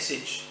that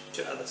message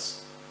to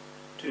others,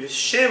 to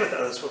share with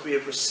others what we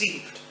have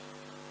received.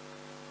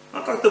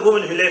 Not like the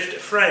woman who left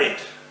afraid,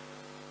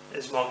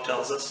 as Mark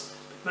tells us,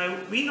 but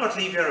may we not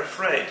leave here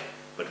afraid,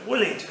 but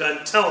willing to go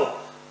and tell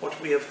what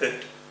we have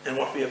heard and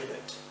what we have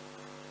learned.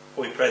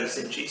 For we pray this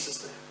in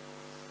Jesus' name.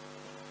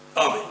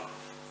 Amen.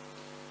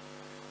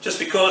 Just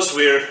because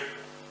we're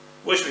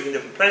worshiping in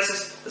different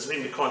places doesn't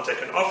mean we can't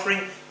take an offering.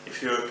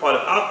 If you're a part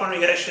of our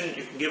congregation,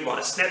 you can give by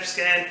a snap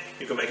scan,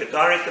 you can make a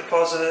direct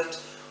deposit,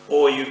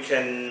 or you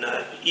can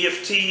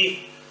EFT.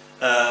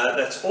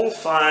 That's all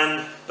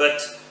fine,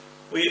 but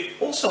we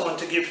also want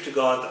to give to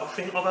God the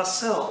offering of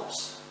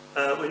ourselves.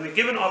 when we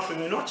give an offering,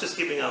 we're not just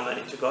giving our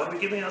money to God, we're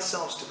giving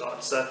ourselves to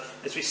God. So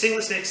as we sing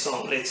this next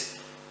song, let's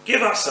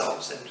give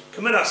ourselves and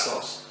commit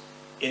ourselves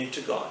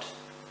into God.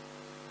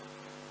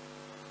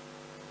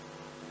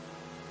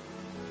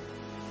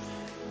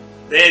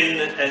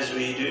 Then, as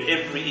we do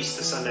every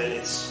Easter Sunday,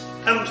 let's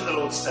come to the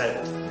Lord's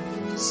table,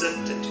 to sit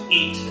and to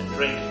eat and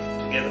drink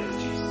together with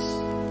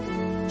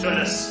Jesus. Join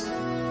us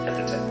at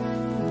the table.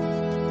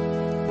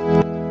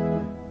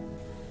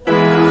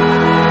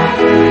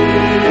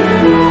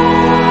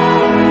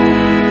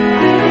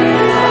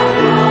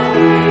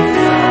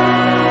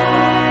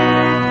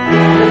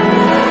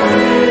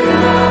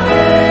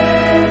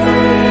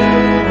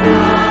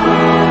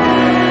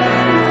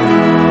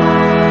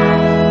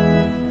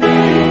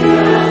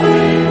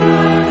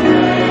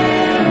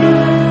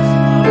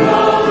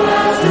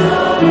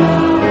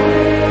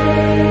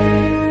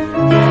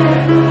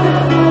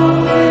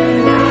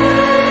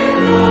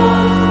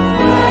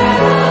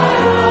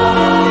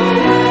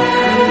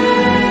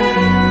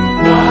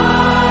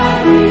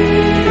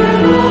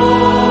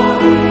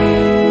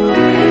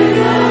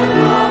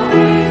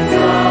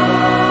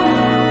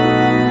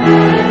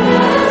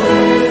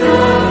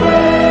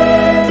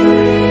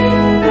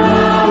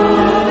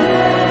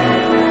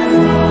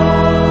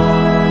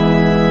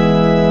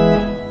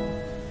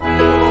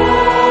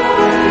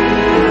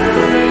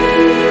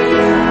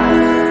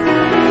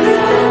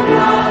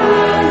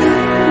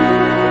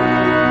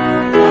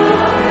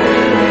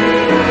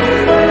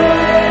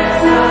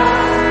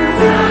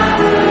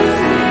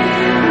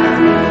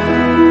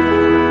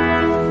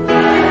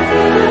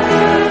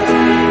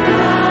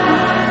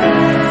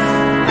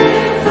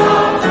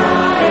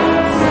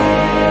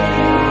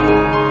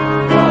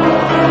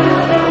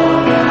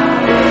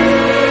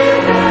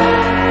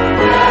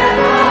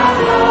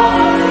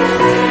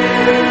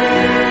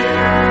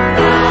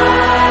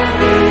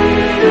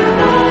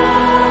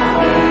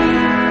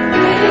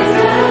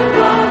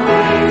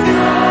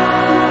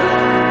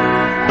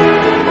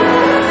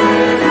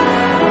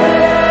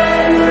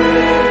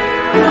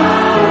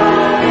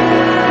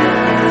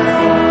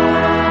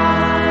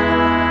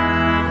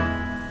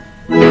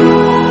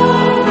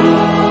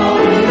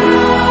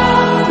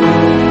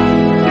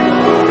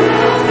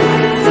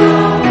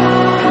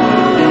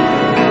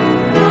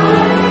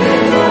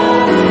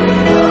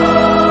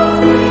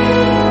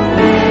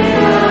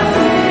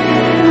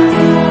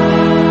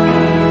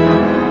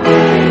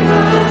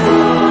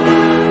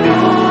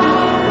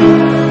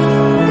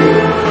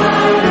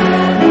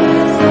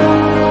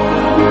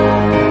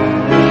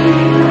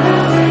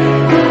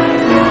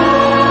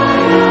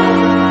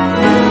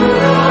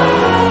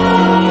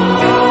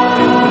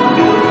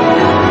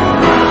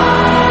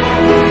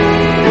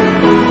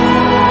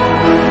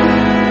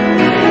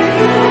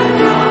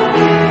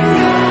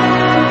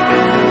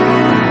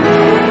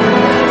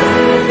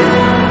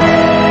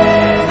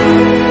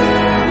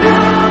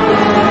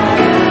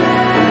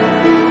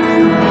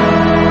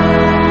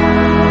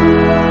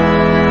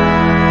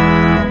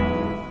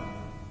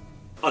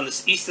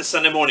 Easter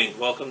Sunday morning,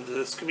 welcome to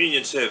this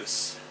communion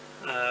service.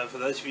 For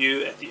those of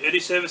you at the early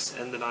service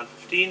and the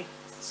 9:15,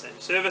 the same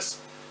service,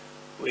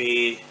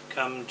 we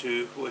come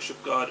to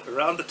worship God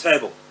around the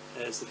table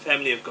as the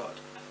family of God.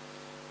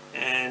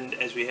 And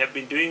as we have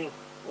been doing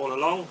all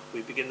along,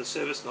 we begin the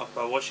service not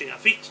by washing our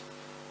feet,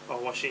 by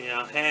washing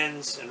our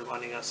hands and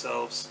reminding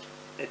ourselves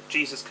that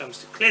Jesus comes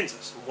to cleanse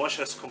us and wash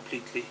us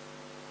completely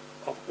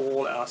of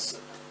all our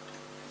sin.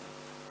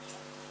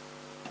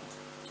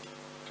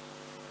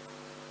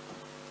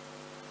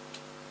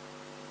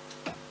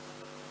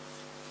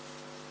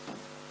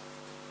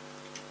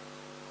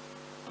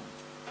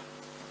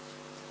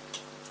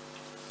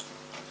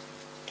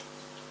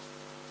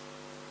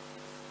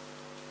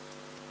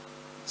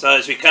 So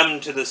as we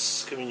come to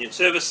this communion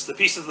service, the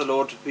peace of the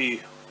Lord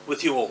be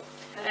with you all.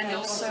 And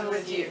also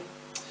with you.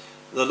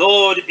 The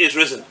Lord is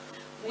risen.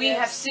 We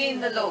have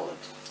seen the Lord.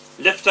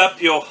 Lift up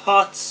your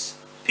hearts,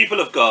 people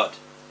of God.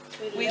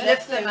 We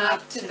lift them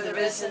up to the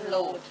risen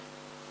Lord.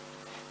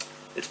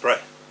 Let's pray.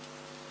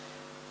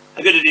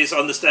 How good it is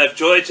on this day of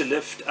joy to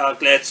lift our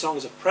glad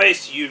songs of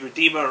praise to you,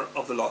 Redeemer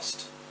of the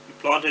lost. You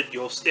planted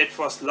your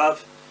steadfast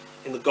love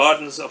in the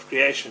gardens of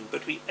creation,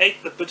 but we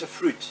ate the bitter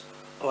fruit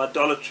of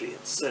idolatry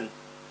and sin.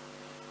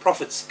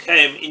 Prophets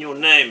came in your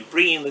name,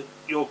 bringing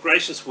your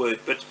gracious word,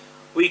 but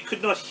we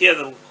could not hear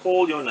them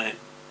call your name.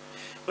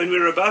 When we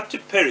were about to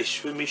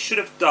perish, when we should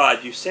have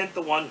died, you sent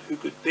the one who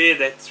could bear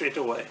that threat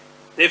away.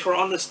 Therefore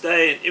on this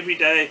day and every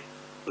day,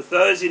 with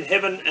those in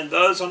heaven and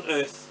those on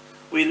earth,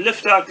 we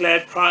lift our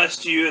glad cries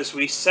to you as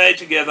we say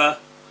together,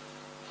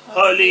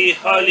 Holy,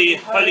 holy,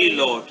 holy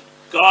Lord,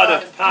 God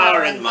of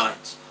power and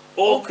might.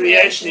 All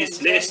creation is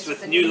blessed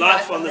with new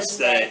life on this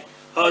day.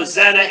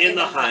 Hosanna in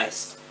the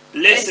highest.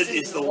 Blessed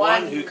is the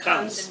one who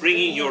comes,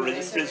 bringing your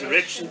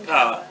resurrection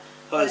power.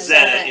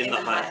 Hosanna in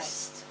the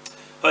highest.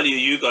 Holy are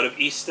you, God of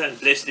Easter,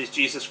 and blessed is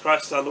Jesus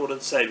Christ, our Lord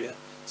and Saviour,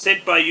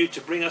 sent by you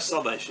to bring us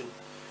salvation.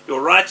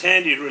 Your right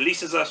hand, he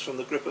releases us from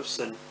the grip of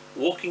sin.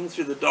 Walking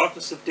through the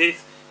darkness of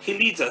death, he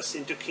leads us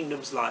into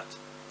kingdom's light.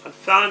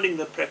 Confounding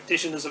the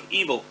practitioners of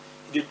evil,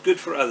 he did good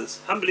for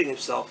others, humbling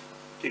himself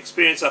to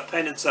experience our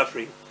pain and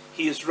suffering.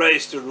 He is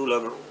raised to rule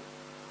over all.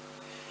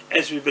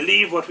 As we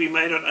believe what we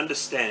may not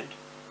understand,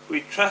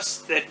 we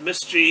trust that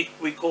mystery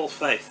we call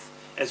faith,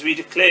 as we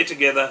declare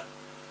together,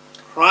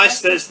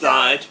 Christ has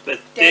died, but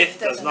death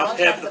does not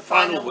have the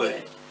final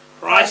word.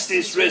 Christ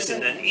is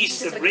risen, and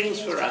Easter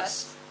brings for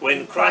us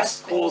when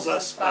Christ calls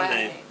us by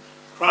name.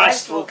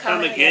 Christ will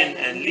come again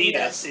and lead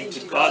us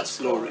into God's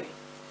glory.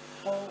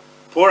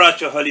 Pour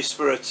out your Holy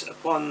Spirit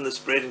upon this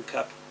bread and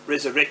cup,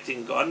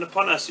 resurrecting God, and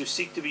upon us who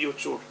seek to be your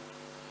children.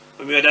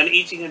 When we are done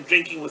eating and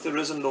drinking with the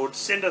risen Lord,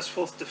 send us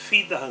forth to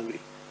feed the hungry.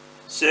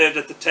 Served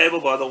at the table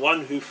by the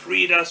one who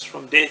freed us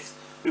from death,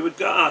 we would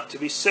go out to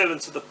be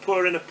servants of the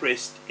poor and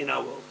oppressed in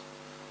our world.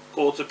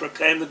 Called to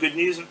proclaim the good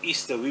news of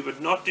Easter, we would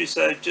not do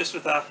so just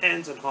with our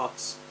hands and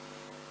hearts,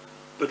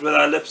 but with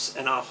our lips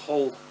and our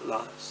whole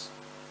lives.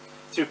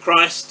 Through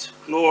Christ,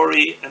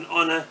 glory and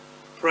honor,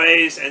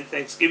 praise and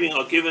thanksgiving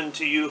are given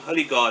to you,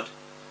 Holy God,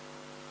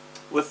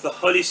 with the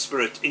Holy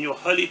Spirit in your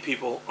holy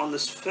people on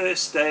this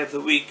first day of the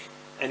week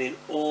and in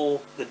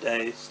all the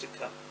days to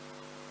come.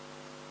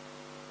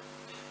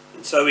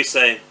 And so we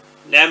say,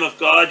 Lamb of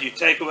God, you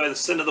take away the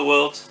sin of the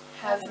world.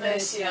 Have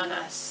mercy on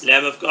us.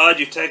 Lamb of God,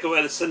 you take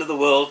away the sin of the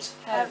world.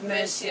 Have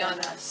mercy on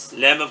us.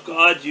 Lamb of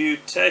God, you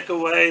take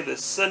away the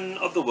sin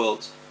of the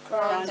world.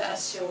 Grant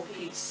us your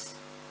peace.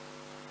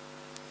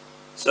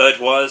 So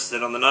it was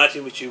that on the night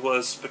in which he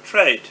was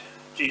betrayed,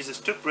 Jesus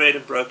took bread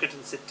and broke it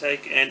and said,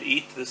 Take and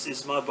eat, this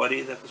is my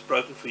body that was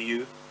broken for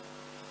you.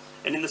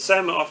 And in the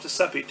same after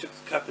supper he took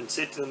the cup and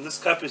said to them,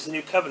 This cup is the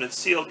new covenant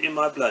sealed in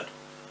my blood.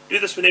 Do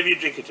this whenever you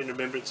drink it in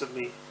remembrance of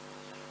me.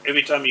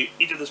 Every time you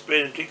eat of this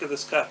bread and drink of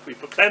this cup, we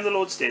proclaim the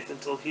Lord's death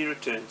until he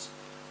returns.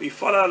 We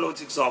follow our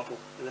Lord's example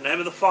in the name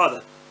of the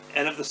Father,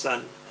 and of the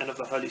Son, and of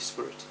the Holy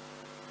Spirit.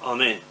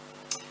 Amen.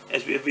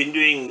 As we have been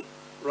doing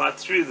right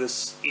through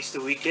this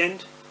Easter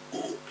weekend,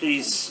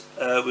 please,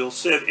 we'll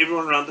serve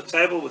everyone around the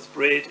table with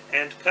bread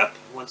and cup.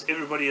 Once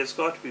everybody has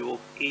got, we will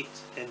eat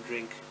and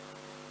drink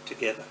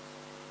together.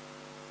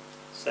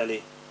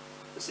 Sally,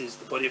 this is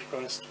the body of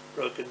Christ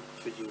broken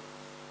for you.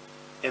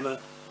 Emma,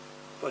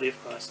 body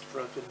of Christ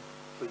broken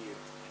for you.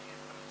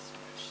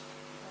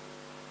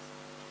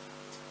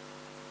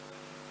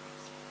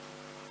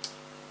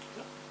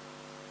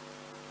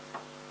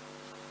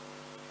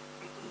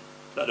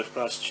 Blood of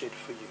Christ shed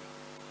for you.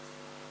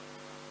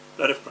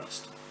 Blood of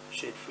Christ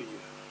shed for you.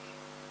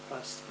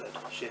 Christ's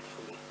blood shed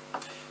for me.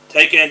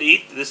 Take and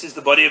eat. This is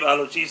the body of our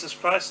Lord Jesus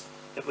Christ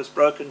that was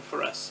broken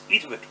for us.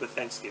 Eat of it with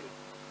thanksgiving.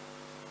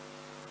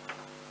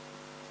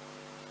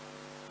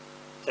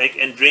 Take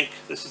and drink.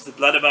 This is the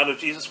blood of our Lord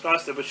Jesus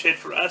Christ that was shed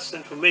for us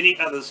and for many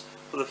others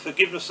for the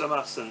forgiveness of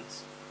our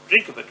sins.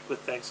 Drink of it with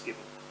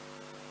thanksgiving.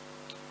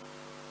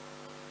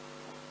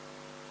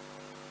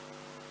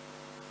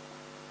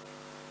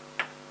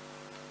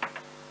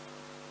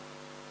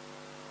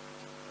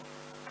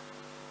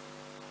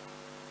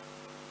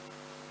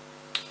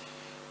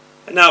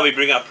 And now we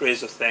bring our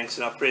prayers of thanks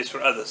and our prayers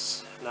for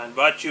others. And I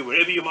invite you,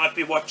 wherever you might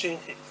be watching,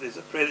 if there's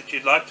a prayer that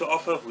you'd like to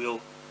offer, we'll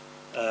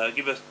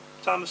give a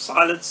time of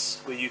silence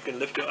where you can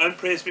lift your own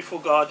prayers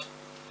before God,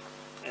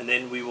 and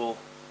then we will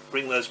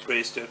bring those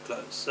prayers to a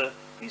close. So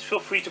please feel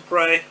free to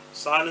pray,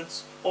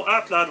 silence, or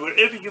out loud,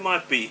 wherever you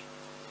might be,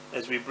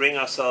 as we bring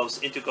ourselves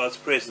into God's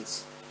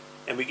presence,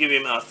 and we give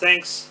him our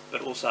thanks,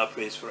 but also our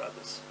prayers for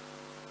others.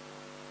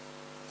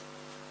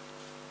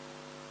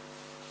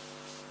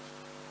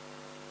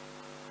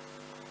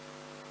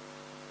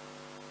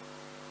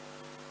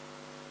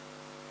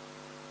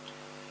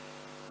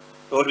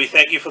 Lord, we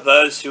thank you for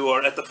those who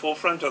are at the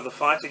forefront of the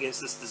fight against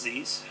this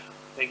disease.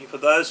 Thank you for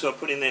those who are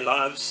putting their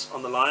lives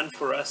on the line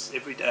for us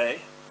every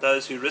day,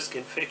 those who risk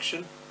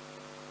infection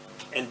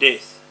and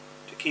death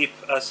to keep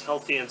us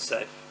healthy and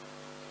safe.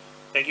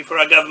 Thank you for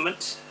our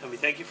government, and we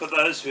thank you for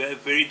those who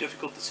have very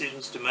difficult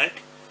decisions to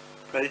make.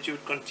 Pray that you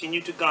would continue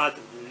to guide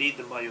them and lead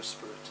them by your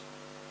Spirit.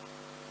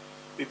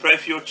 We pray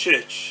for your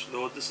church.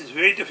 Lord, this is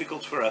very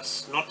difficult for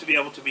us not to be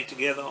able to be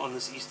together on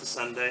this Easter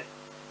Sunday.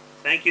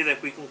 Thank you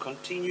that we can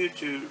continue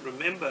to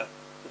remember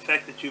the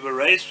fact that you were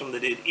raised from the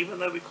dead, even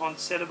though we can't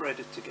celebrate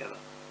it together.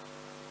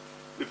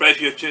 We pray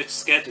for your church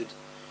scattered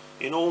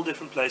in all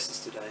different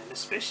places today, and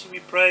especially we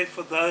pray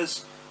for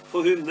those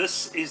for whom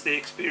this is their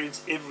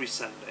experience every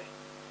Sunday,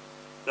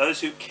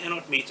 those who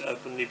cannot meet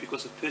openly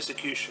because of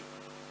persecution.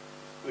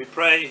 We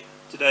pray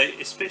today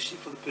especially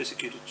for the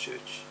persecuted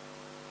church.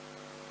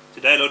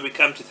 Today, Lord, we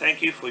come to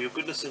thank you for your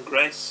goodness and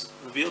grace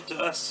revealed to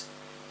us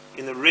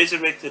in the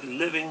resurrected,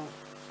 living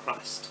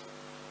Christ.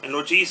 And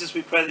Lord Jesus,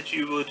 we pray that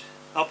you would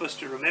help us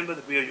to remember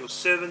that we are your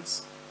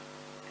servants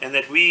and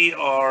that we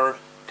are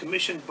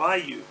commissioned by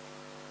you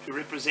to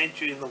represent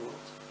you in the world.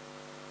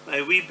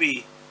 May we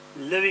be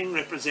living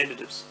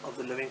representatives of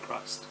the living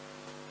Christ.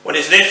 What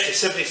is left is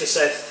simply to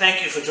say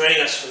thank you for joining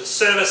us for the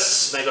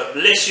service. May God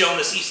bless you on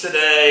this Easter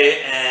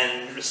day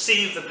and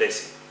receive the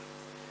blessing.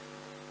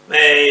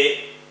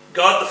 May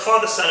God the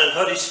Father, Son and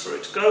Holy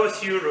Spirit go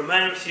with you,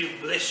 remain with you,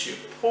 bless you,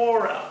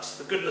 pour out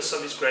the goodness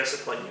of his grace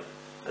upon you.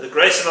 May the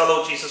grace of our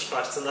Lord Jesus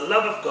Christ and the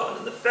love of God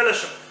and the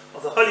fellowship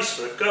of the Holy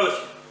Spirit go with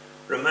you,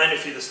 remain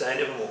with you this day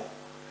and evermore.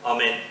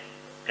 Amen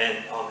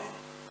and amen.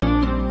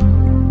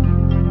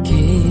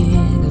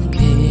 King of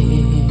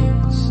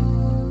kings,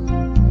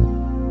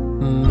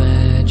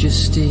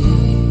 majesty,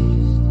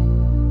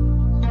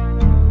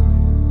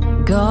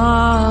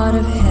 God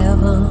of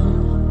heaven,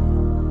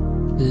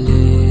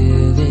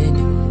 living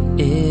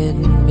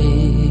in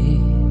me,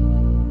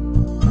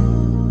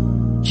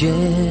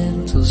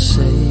 gentle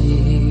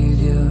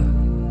Savior,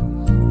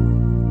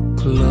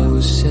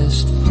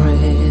 closest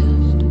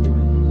friend,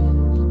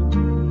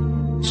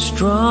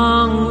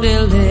 strong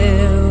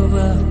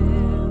deliverer,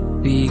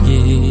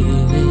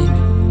 beginning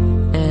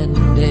and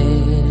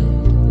end.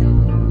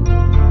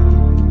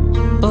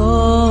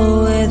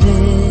 Oh,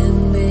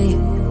 within me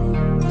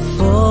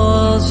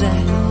falls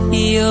at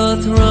your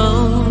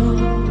throne,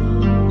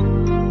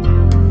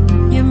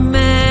 your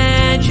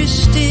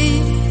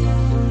majesty,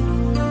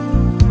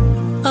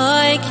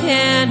 I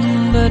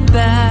can but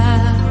bow.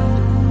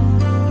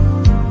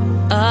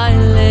 I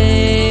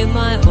lay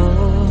my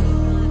all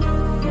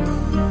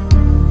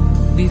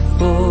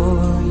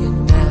before you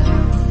now,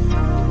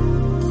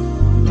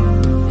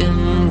 in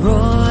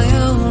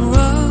royal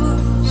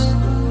robes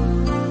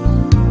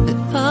that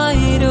I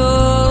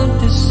don't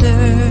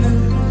deserve.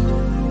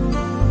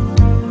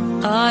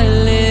 I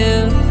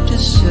live to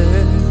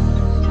serve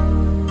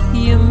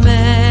your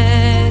majesty.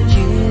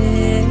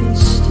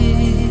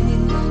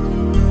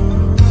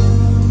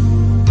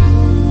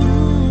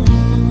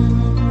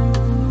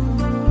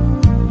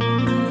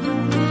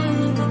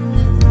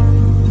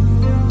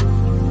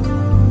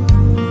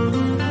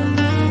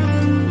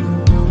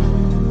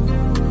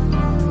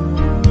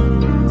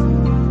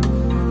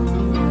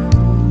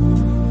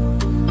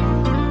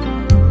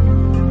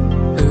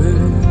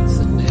 Earth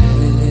and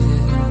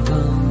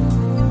heaven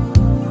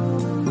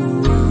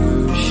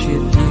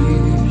worship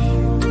you.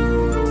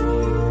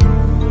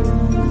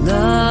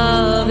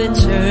 Love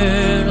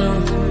eternal,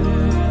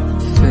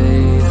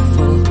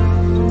 faithful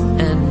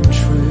and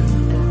true,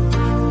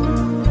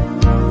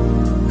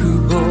 who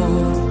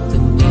bore the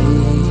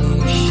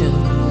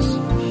nations,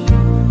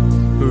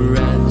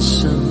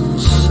 ransomed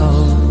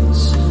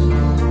souls,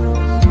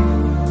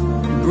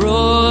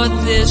 brought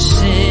this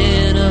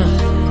sinner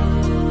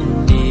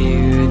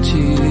near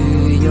to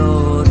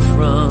your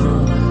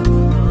throne.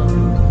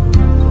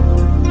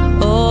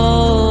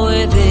 Oh,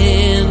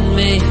 within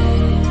me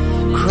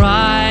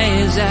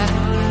cries out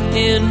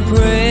in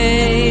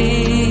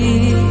praise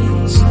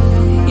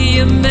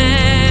your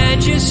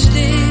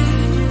majesty.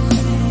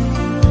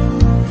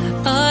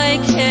 I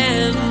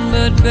can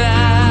but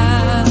bow.